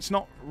now. It's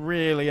not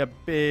really a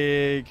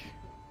big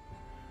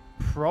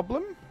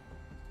problem.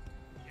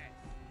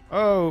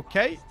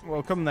 Okay,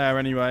 we'll come there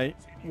anyway.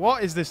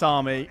 What is this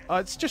army?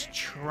 It's just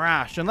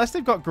trash. Unless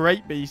they've got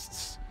great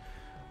beasts,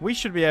 we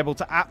should be able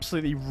to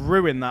absolutely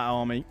ruin that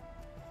army.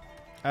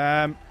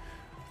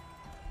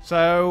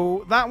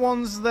 So that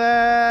one's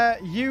there.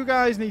 You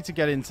guys need to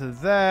get into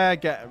there,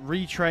 get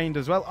retrained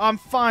as well.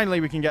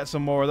 Finally, we can get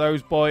some more of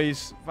those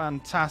boys.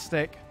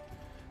 Fantastic.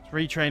 Let's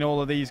retrain all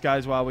of these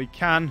guys while we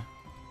can.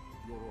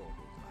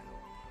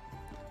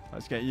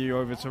 Let's get you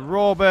over to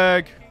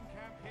Rhawburg.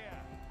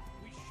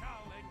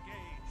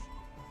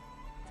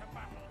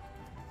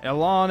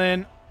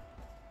 Elarnin.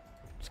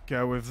 Let's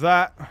go with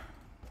that.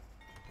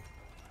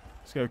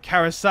 Let's go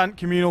Karasant,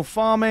 communal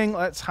farming.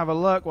 Let's have a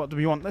look. What do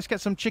we want? Let's get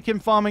some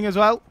chicken farming as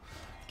well.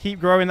 Keep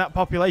growing that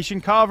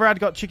population. Carverad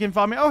got chicken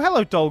farming. Oh,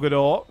 hello,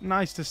 Dolgador.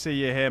 Nice to see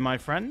you here, my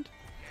friend.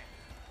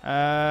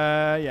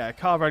 Yeah,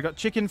 Carverad got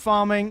chicken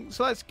farming.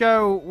 So let's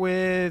go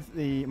with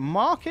the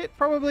market,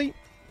 probably.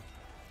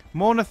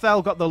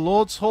 Mornathel got the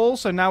Lord's Hall,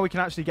 so now we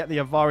can actually get the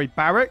Avari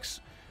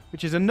Barracks,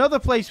 which is another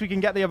place we can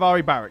get the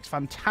Avari Barracks.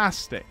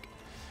 Fantastic.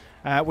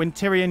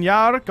 Wintirian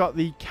Yar got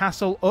the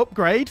castle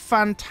upgrade.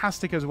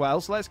 Fantastic as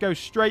well. So let's go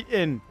straight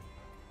in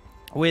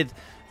with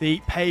the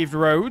paved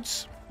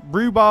roads.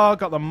 Rhubarb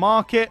got the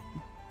market.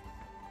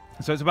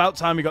 So it's about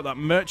time we got that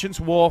merchant's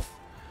wharf.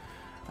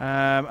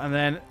 And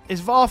then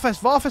is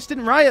Varfest. Varfest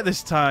didn't riot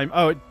this time.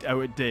 Oh,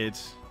 it did.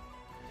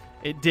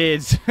 It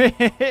did.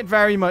 It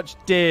very much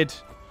did.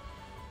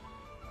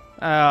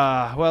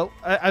 Well,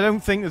 I don't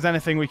think there's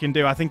anything we can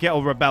do. I think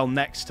it'll rebel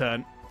next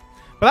turn.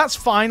 But that's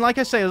fine, like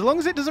I say, as long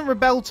as it doesn't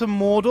rebel to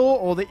Mordor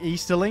or the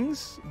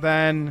Easterlings,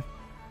 then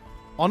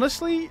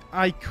honestly,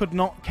 I could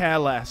not care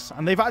less.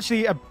 And they've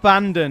actually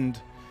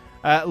abandoned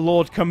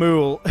Lord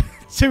Camul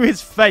to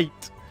his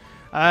fate.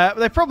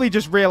 They're probably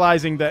just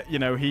realizing that, you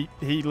know, he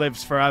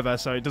lives forever,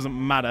 so it doesn't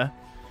matter.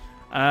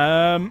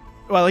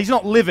 Well, he's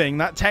not living,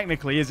 that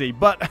technically, is he?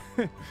 But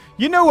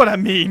you know what I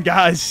mean,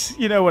 guys.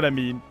 You know what I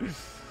mean.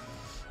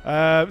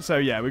 So,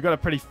 yeah, we've got a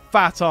pretty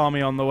fat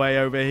army on the way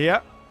over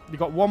here. You've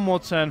got one more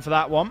turn for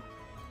that one.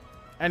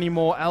 Any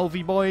more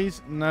Elvie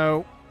boys?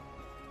 No.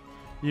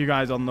 You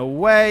guys on the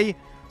way.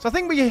 So I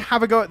think we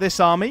have a go at this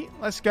army.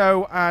 Let's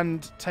go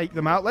and take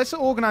them out. Let's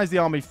organize the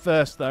army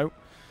first, though.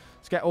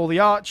 Let's get all the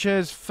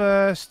archers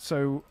first.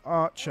 So,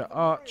 archer,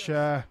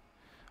 archer.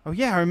 Oh,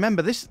 yeah, I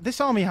remember. This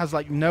army has,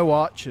 like, no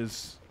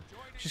archers.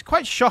 Which is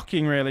quite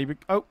shocking, really.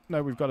 Oh,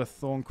 no, we've got a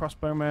thorn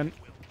crossbowman.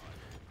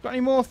 Got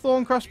any more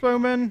thorn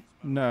crossbowmen?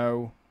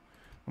 No.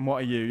 And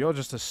what are you? You're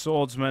just a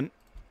swordsman.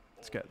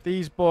 Let's get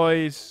these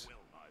boys.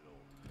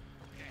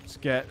 Let's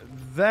get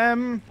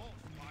them.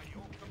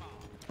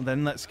 And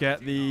then let's get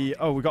the...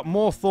 Oh, we've got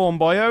more Thorn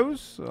Boyos.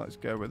 So let's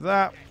go with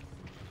that.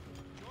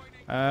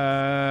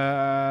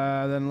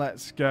 Then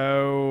let's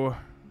go...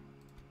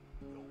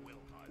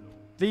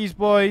 These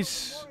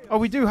boys. Oh,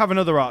 we do have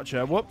another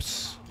archer.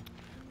 Whoops.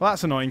 Well,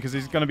 that's annoying because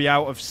he's going to be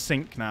out of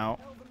sync now.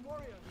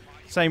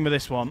 Same with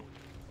this one.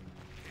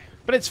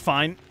 But it's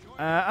fine.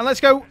 And let's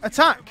go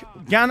attack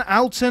Gan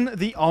Altan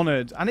the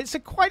Honoured. And it's a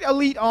quite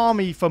elite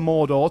army for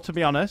Mordor, to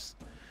be honest.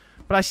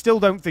 But I still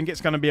don't think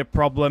it's going to be a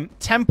problem.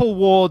 Temple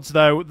wards,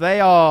 though, they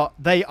are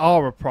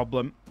a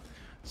problem.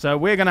 So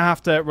we're going to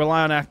have to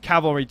rely on our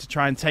cavalry to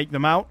try and take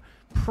them out.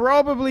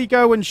 Probably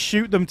go and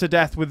shoot them to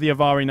death with the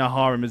Avari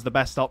Naharim is the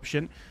best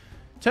option.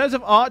 In terms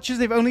of archers,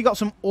 they've only got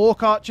some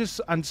Orc archers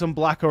and some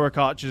Black Orc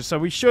archers. So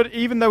we should,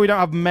 even though we don't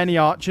have many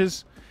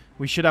archers,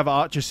 we should have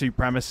archer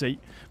supremacy.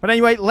 But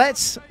anyway,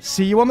 let's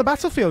see you on the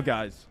battlefield,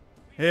 guys.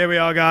 Here we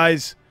are,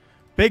 guys.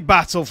 Big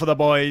battle for the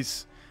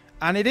boys.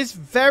 And it is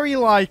very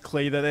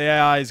likely that the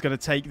AI is going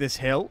to take this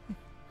hill.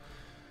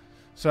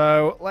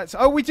 So, let's...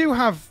 Oh, we do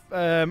have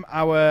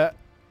our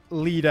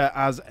leader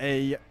as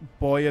a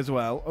boy as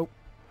well. Oh.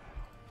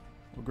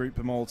 We'll group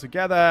them all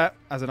together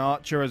as an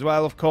archer as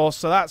well, of course.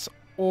 So that's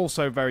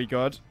also very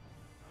good.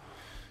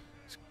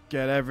 Let's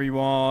get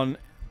everyone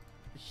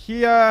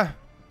here.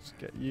 Let's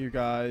get you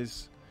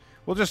guys...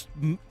 We'll just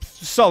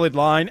solid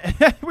line.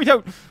 we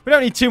don't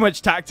need too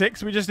much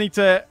tactics. We just need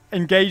to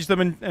engage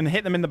them and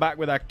hit them in the back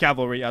with our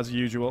cavalry as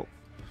usual.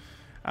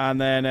 And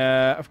then,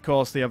 of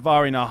course, the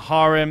Avari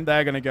Naharim.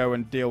 They're going to go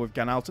and deal with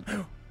Gan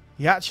Altan.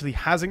 He actually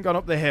hasn't gone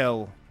up the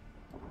hill.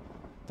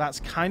 That's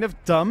kind of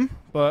dumb,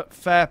 but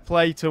fair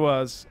play to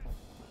us.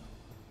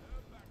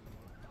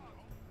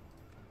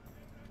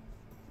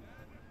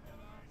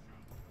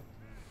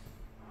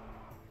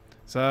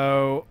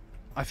 So,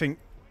 I think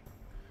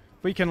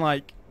we can,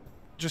 like...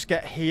 just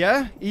get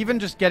here. Even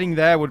just getting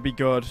there would be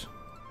good.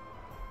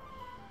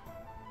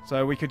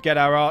 So we could get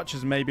our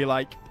archers maybe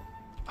like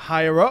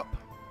higher up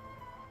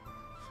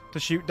to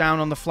shoot down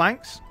on the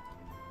flanks.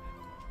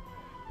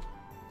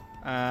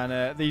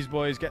 And these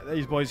boys get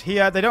these boys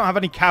here. They don't have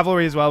any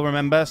cavalry as well,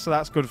 remember, so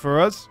that's good for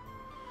us.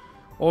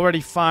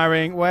 Already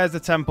firing. Where's the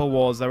temple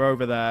walls? They're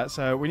over there.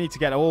 So we need to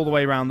get all the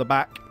way around the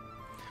back.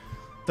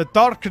 The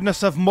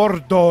darkness of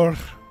Mordor.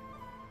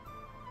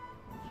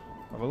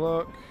 Have a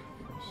look.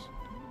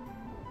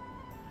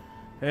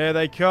 Here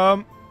they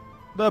come.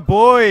 The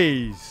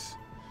boys.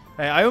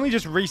 Hey, I only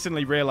just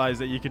recently realized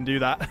that you can do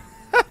that.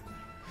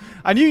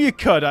 I knew you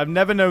could. I've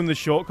never known the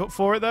shortcut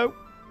for it, though.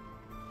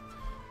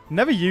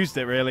 Never used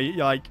it, really.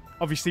 Like,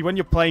 obviously, when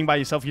you're playing by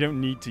yourself, you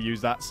don't need to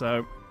use that,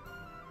 so...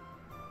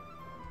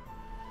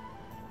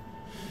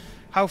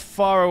 How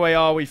far away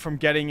are we from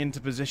getting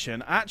into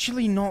position?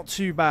 Actually, not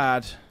too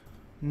bad.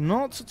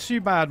 Not too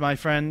bad, my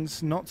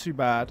friends. Not too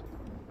bad.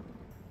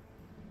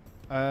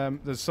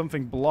 There's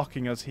something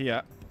blocking us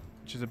here,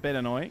 which is a bit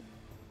annoying.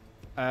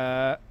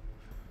 But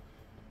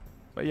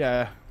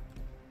yeah.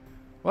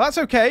 Well, that's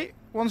okay.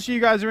 Once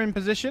you guys are in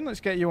position, let's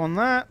get you on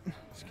that.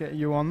 Let's get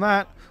you on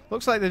that.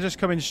 Looks like they're just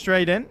coming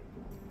straight in.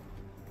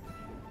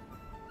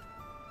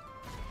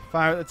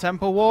 Fire at the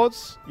temple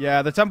wards.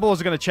 Yeah, the temple wards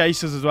are going to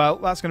chase us as well.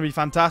 That's going to be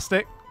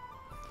fantastic.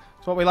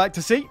 That's what we like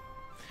to see.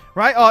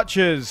 Right,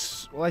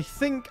 archers. Well, I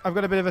think I've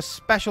got a bit of a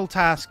special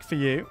task for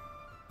you.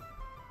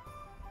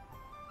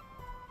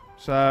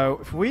 So,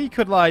 if we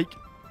could, like,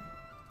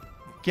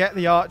 get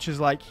the archers,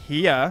 like,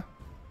 here,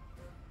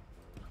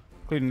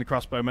 including the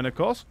crossbowmen, of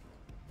course,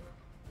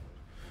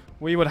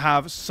 we would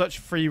have such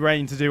free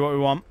reign to do what we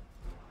want.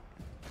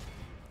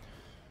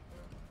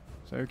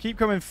 So, keep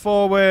coming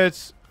forward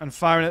and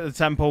firing at the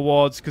temple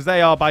wards, because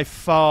they are by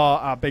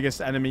far our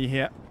biggest enemy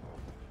here.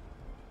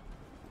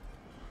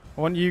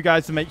 I want you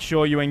guys to make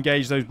sure you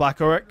engage those black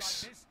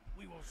orcs.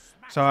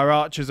 So our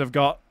archers have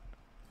got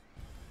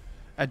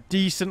a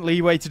decent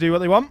leeway to do what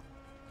they want.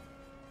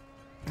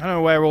 I don't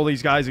know where all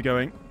these guys are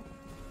going.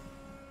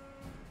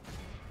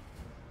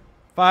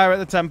 Fire at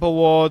the temple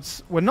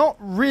wards. We're not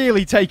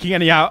really taking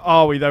any out,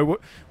 are we, though?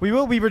 We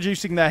will be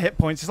reducing their hit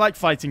points. It's like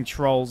fighting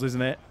trolls,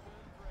 isn't it?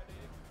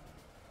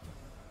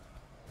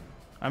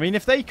 I mean,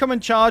 if they come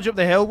and charge up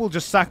the hill, we'll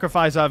just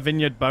sacrifice our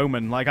vineyard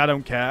bowmen. Like, I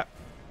don't care.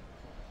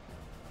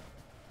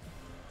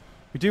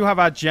 We do have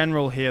our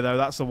general here, though.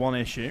 That's the one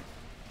issue.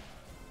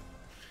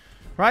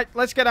 Right,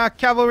 let's get our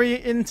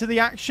cavalry into the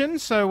action.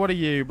 So, what are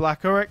you?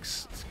 Black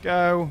Orcs. Let's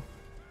go.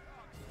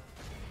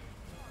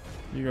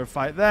 You go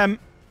fight them.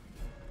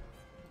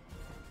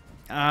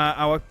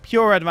 Our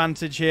pure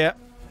advantage here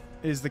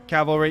is the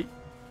cavalry.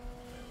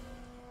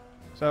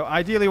 So,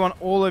 ideally, we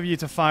want all of you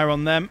to fire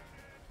on them.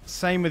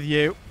 Same with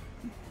you.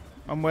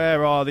 And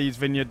where are these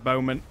vineyard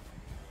bowmen?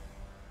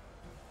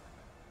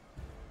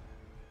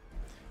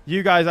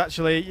 You guys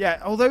actually...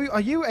 Yeah, although... Are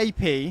you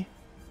AP?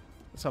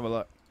 Let's have a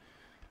look.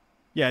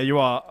 Yeah, you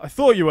are. I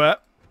thought you were.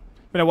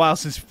 Been a while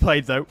since we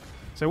played, though.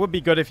 So it would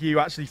be good if you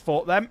actually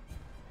fought them.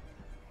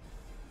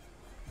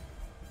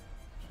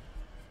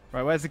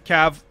 Right, where's the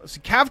Cav?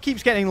 So Cav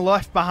keeps getting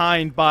left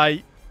behind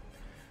by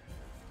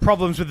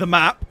problems with the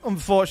map,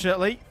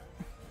 unfortunately.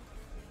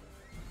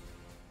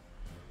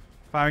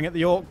 Firing at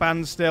the Orc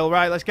band still.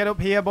 Right, let's get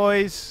up here,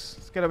 boys.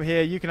 Let's get up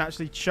here. You can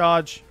actually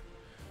charge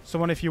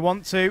someone if you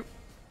want to.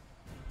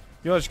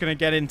 You're just going to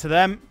get into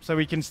them so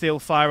we can steal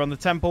fire on the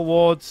temple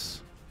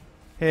wards.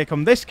 Here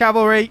come this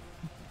cavalry.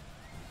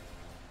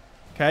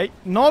 Okay,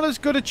 not as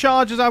good a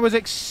charge as I was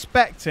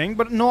expecting,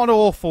 but not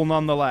awful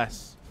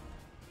nonetheless.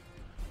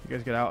 You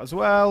guys get out as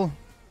well.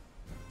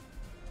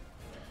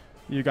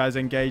 You guys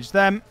engage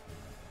them.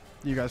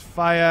 You guys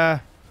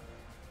fire.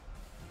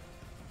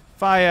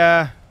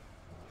 Fire.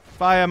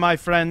 Fire, my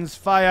friends.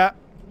 Fire.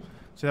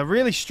 So they're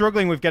really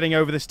struggling with getting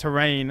over this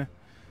terrain.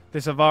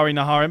 This Avari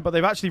Naharim, but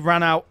they've actually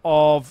ran out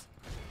of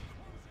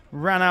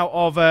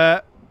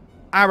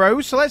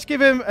arrows. So let's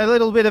give him a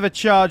little bit of a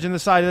charge in the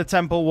side of the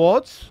temple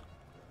wards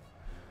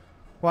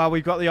while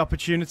we've got the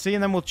opportunity,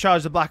 and then we'll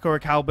charge the Black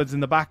Orc halberds in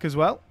the back as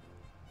well.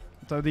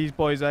 So these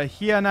boys are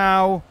here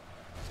now.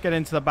 Let's get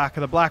into the back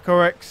of the Black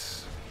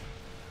Orcs.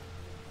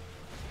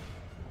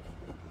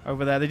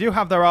 Over there. They do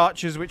have their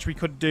archers, which we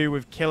could do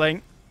with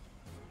killing.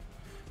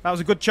 That was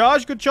a good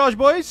charge. Good charge,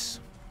 boys.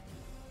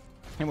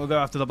 And we'll go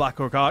after the Black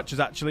Orc archers,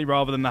 actually,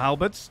 rather than the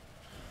halberds.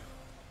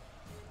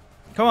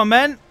 Come on,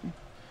 men.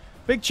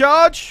 Big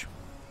charge.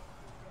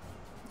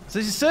 So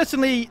this is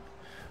certainly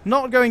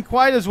not going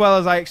quite as well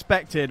as I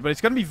expected, but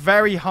it's going to be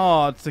very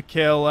hard to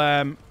kill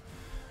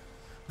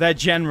their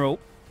general.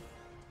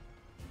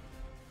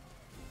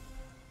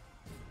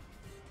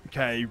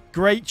 Okay,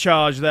 great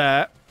charge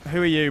there.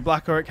 Who are you?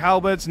 Black Orc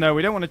halberds? No,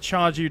 we don't want to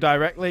charge you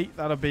directly.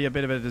 That'll be a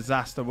bit of a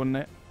disaster, wouldn't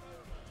it?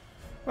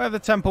 Where have the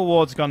temple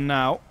wards gone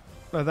now?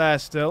 They're there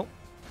still.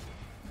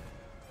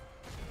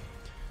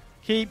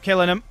 Keep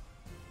killing them.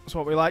 That's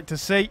what we like to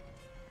see.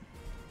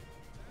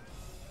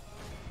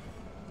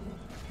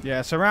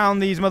 Yeah,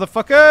 surround these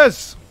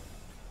motherfuckers.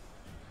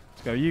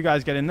 Let's go. You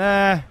guys get in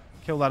there.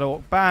 Kill that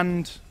orc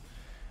band.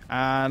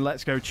 And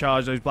let's go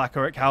charge those Black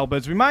Orc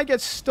halberds. We might get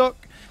stuck.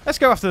 Let's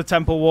go after the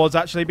Temple Wards,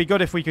 actually. It'd be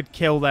good if we could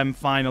kill them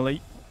finally.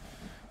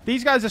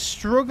 These guys are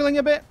struggling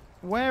a bit.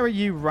 Where are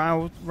you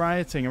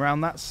rioting?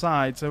 Around that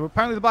side. So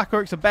apparently the Black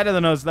Orcs are better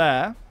than us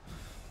there.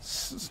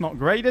 It's not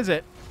great, is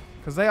it?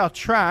 Because they are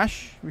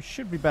trash. We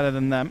should be better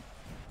than them.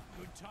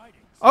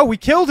 Oh, we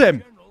killed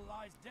him!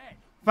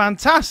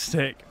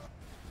 Fantastic!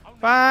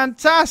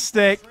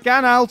 Fantastic!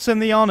 Gan Altan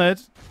the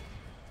Honoured.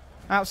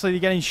 Absolutely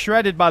getting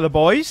shredded by the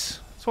boys.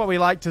 That's what we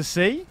like to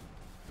see.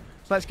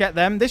 So let's get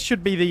them. This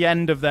should be the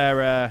end of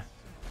their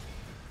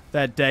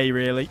day,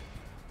 really.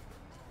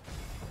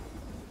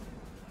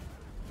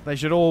 They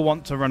should all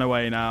want to run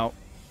away now.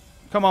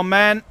 Come on,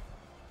 men.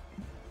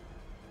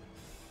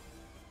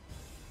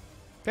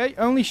 Okay,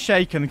 only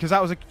shaken because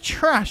that was a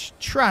trash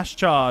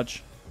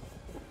charge.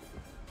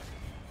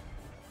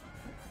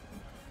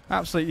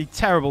 Absolutely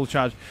terrible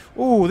charge.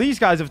 Ooh, these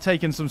guys have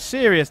taken some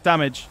serious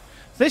damage.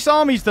 This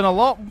army's done a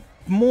lot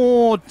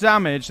more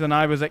damage than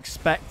I was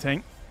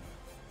expecting.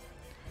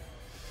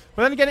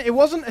 But then again, it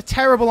wasn't a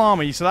terrible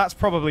army, so that's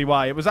probably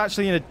why. It was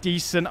actually in a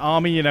decent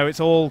army. You know, it's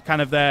all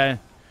kind of their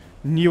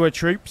newer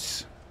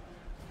troops,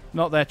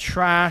 not their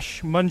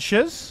trash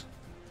munchers.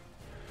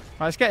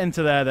 Right, let's get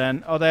into there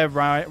then. Oh, they're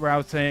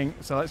routing.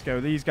 So let's go.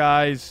 These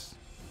guys.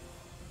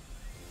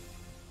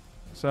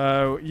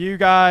 So you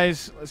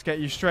guys, let's get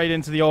you straight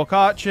into the Orc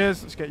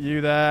Archers. Let's get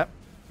you there.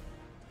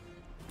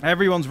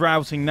 Everyone's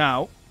routing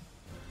now.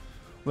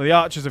 Well, the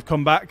Archers have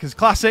come back because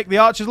classic. The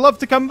Archers love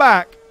to come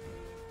back.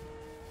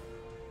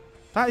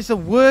 That is the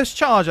worst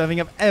charge I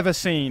think I've ever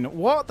seen.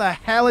 What the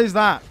hell is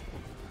that?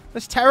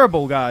 That's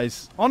terrible,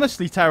 guys.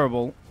 Honestly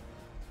terrible.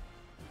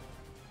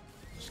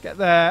 Just get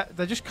there.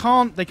 They just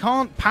can't. They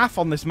can't path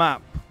on this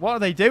map. What are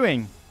they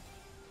doing?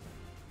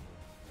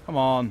 Come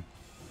on.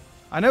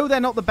 I know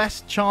they're not the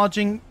best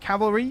charging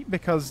cavalry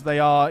because they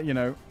are, you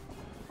know,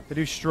 they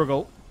do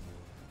struggle.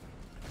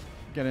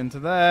 Get into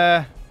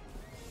there.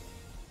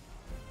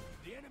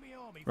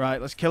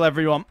 Right, let's kill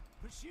everyone.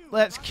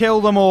 Let's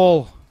kill them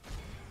all.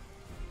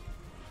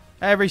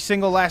 Every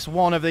single last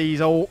one of these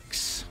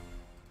orcs.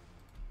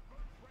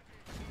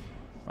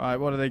 Right,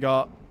 what do they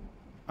got?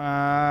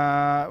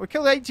 We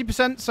killed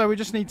 80%, so we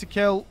just need to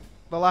kill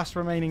the last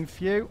remaining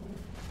few.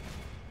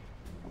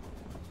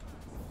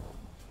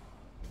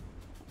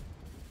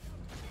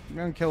 I'm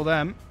going to kill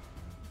them.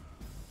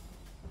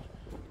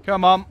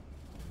 Come on.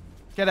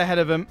 Get ahead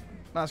of them.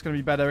 That's going to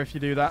be better if you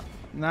do that.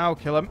 Now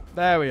kill them.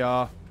 There we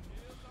are.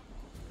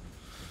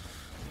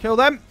 Kill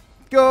them.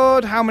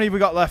 Good. How many have we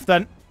got left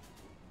then?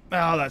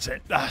 Oh, that's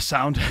it. Ah,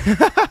 sound.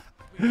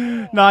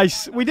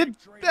 Nice. We did.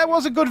 There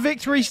was a good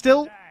victory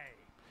still.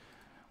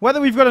 Whether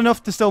we've got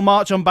enough to still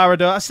march on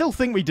Barad-dûr, I still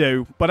think we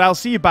do. But I'll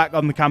see you back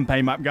on the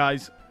campaign map,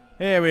 guys.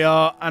 Here we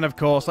are. And of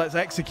course, let's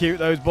execute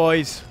those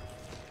boys.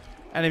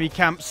 Enemy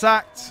camp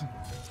sacked.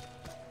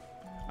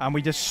 And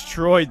we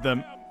destroyed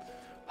them.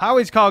 How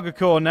is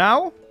Kargakor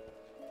now?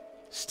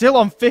 Still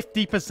on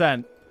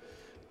 50%.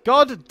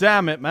 God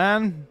damn it,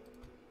 man.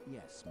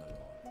 Yes, my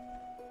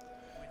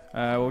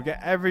lord. We'll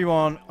get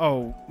everyone...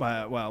 Oh,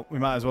 well, we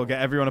might as well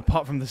get everyone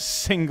apart from the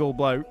single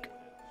bloke.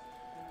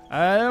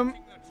 How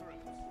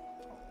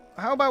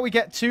about we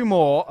get 2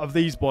 more of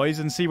these boys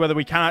and see whether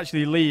we can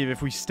actually leave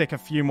if we stick a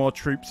few more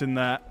troops in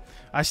there.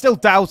 I still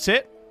doubt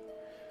it.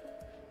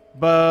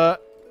 But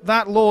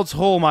that Lord's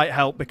Hall might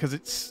help because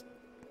it's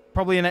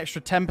probably an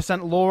extra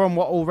 10% lore on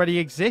what already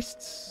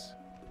exists.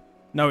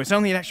 No, it's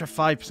only an extra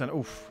 5%.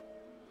 Oof.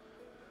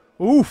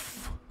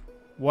 Oof.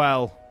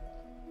 Well,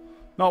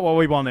 not what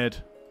we wanted.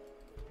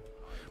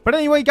 But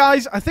anyway,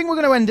 guys, I think we're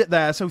going to end it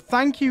there. So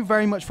thank you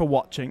very much for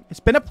watching. It's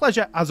been a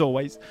pleasure, as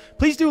always.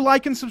 Please do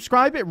like and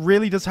subscribe. It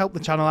really does help the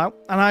channel out.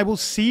 And I will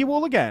see you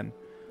all again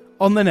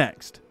on the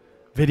next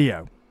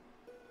video.